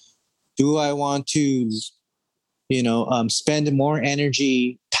 do I want to, spend more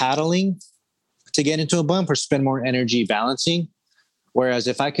energy paddling to get into a bump, or spend more energy balancing? Whereas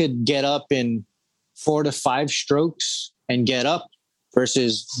if I could get up in 4 to 5 strokes and get up,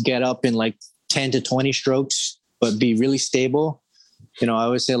 versus get up in like 10 to 20 strokes, but be really stable, I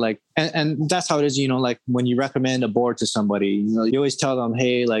would say, like, and that's how it is, like when you recommend a board to somebody, you always tell them,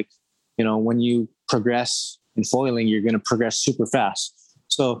 hey, like, when you progress in foiling, you're going to progress super fast.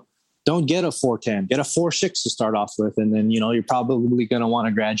 So don't get a 410, get a 4.6 to start off with. And then, you're probably going to want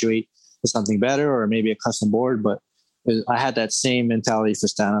to graduate something better or maybe a custom board. But I had that same mentality for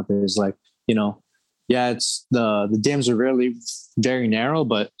stand-up. It was like, it's the dims are really very narrow,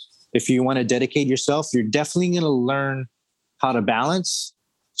 but if you want to dedicate yourself, you're definitely going to learn how to balance.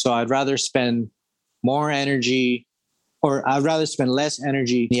 So I'd rather spend more energy, or I'd rather spend less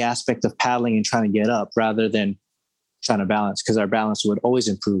energy in the aspect of paddling and trying to get up rather than trying to balance, because our balance would always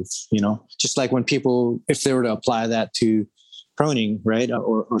improve, just like when people, if they were to apply that to proning, right.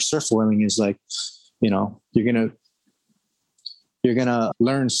 Or surf foiling is like, you're going to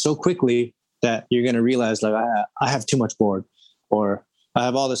learn so quickly that you're going to realize like, I have too much board, or I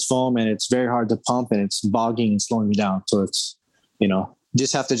have all this foam and it's very hard to pump and it's bogging and slowing me down. So it's,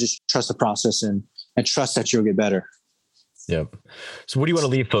 just have to just trust the process and trust that you'll get better. Yep. So what do you want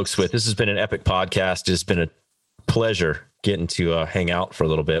to leave folks with? This has been an epic podcast. It's been a pleasure getting to hang out for a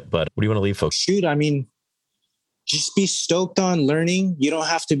little bit, but what do you want to leave folks? Shoot, just be stoked on learning. You don't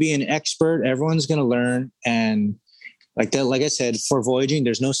have to be an expert. Everyone's going to learn. And like I said, for voyaging,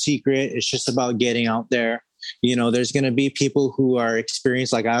 there's no secret. It's just about getting out there. There's going to be people who are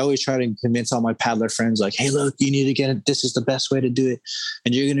experienced. Like I always try to convince all my paddler friends, like, hey, look, you need to get it. This is the best way to do it.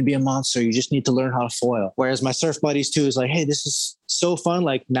 And you're going to be a monster. You just need to learn how to foil. Whereas my surf buddies too is like, hey, this is so fun.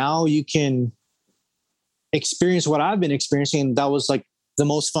 Like now you can experience what I've been experiencing. That was like the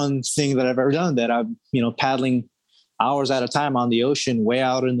most fun thing that I've ever done, that I'm, paddling hours at a time on the ocean, way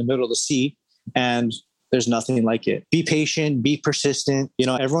out in the middle of the sea. And there's nothing like it. Be patient, be persistent.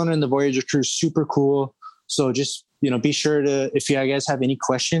 Everyone in the Voyager crew is super cool. So just, be sure to, if you guys have any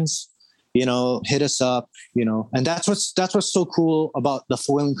questions, hit us up, and that's what's so cool about the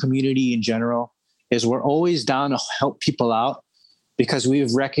foiling community in general, is we're always down to help people out, because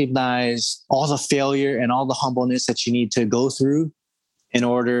we've recognized all the failure and all the humbleness that you need to go through in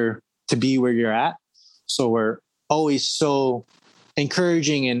order to be where you're at. So we're always so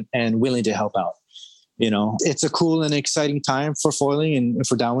encouraging and willing to help out. It's a cool and exciting time for foiling and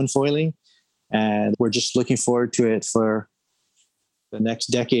for downwind foiling. And we're just looking forward to it for the next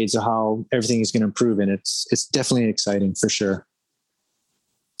decades of how everything is going to improve. And it's definitely exciting for sure.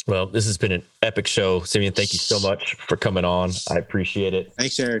 Well, this has been an epic show. Simeon, thank you so much for coming on. I appreciate it.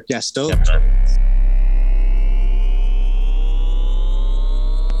 Thanks, Erik. Yeah, stoked. Yep.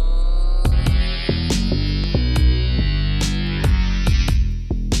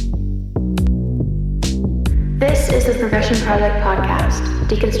 This is the Progression Project Podcast,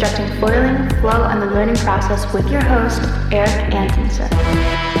 deconstructing foiling, flow, and the learning process with your host, Erik Antonson.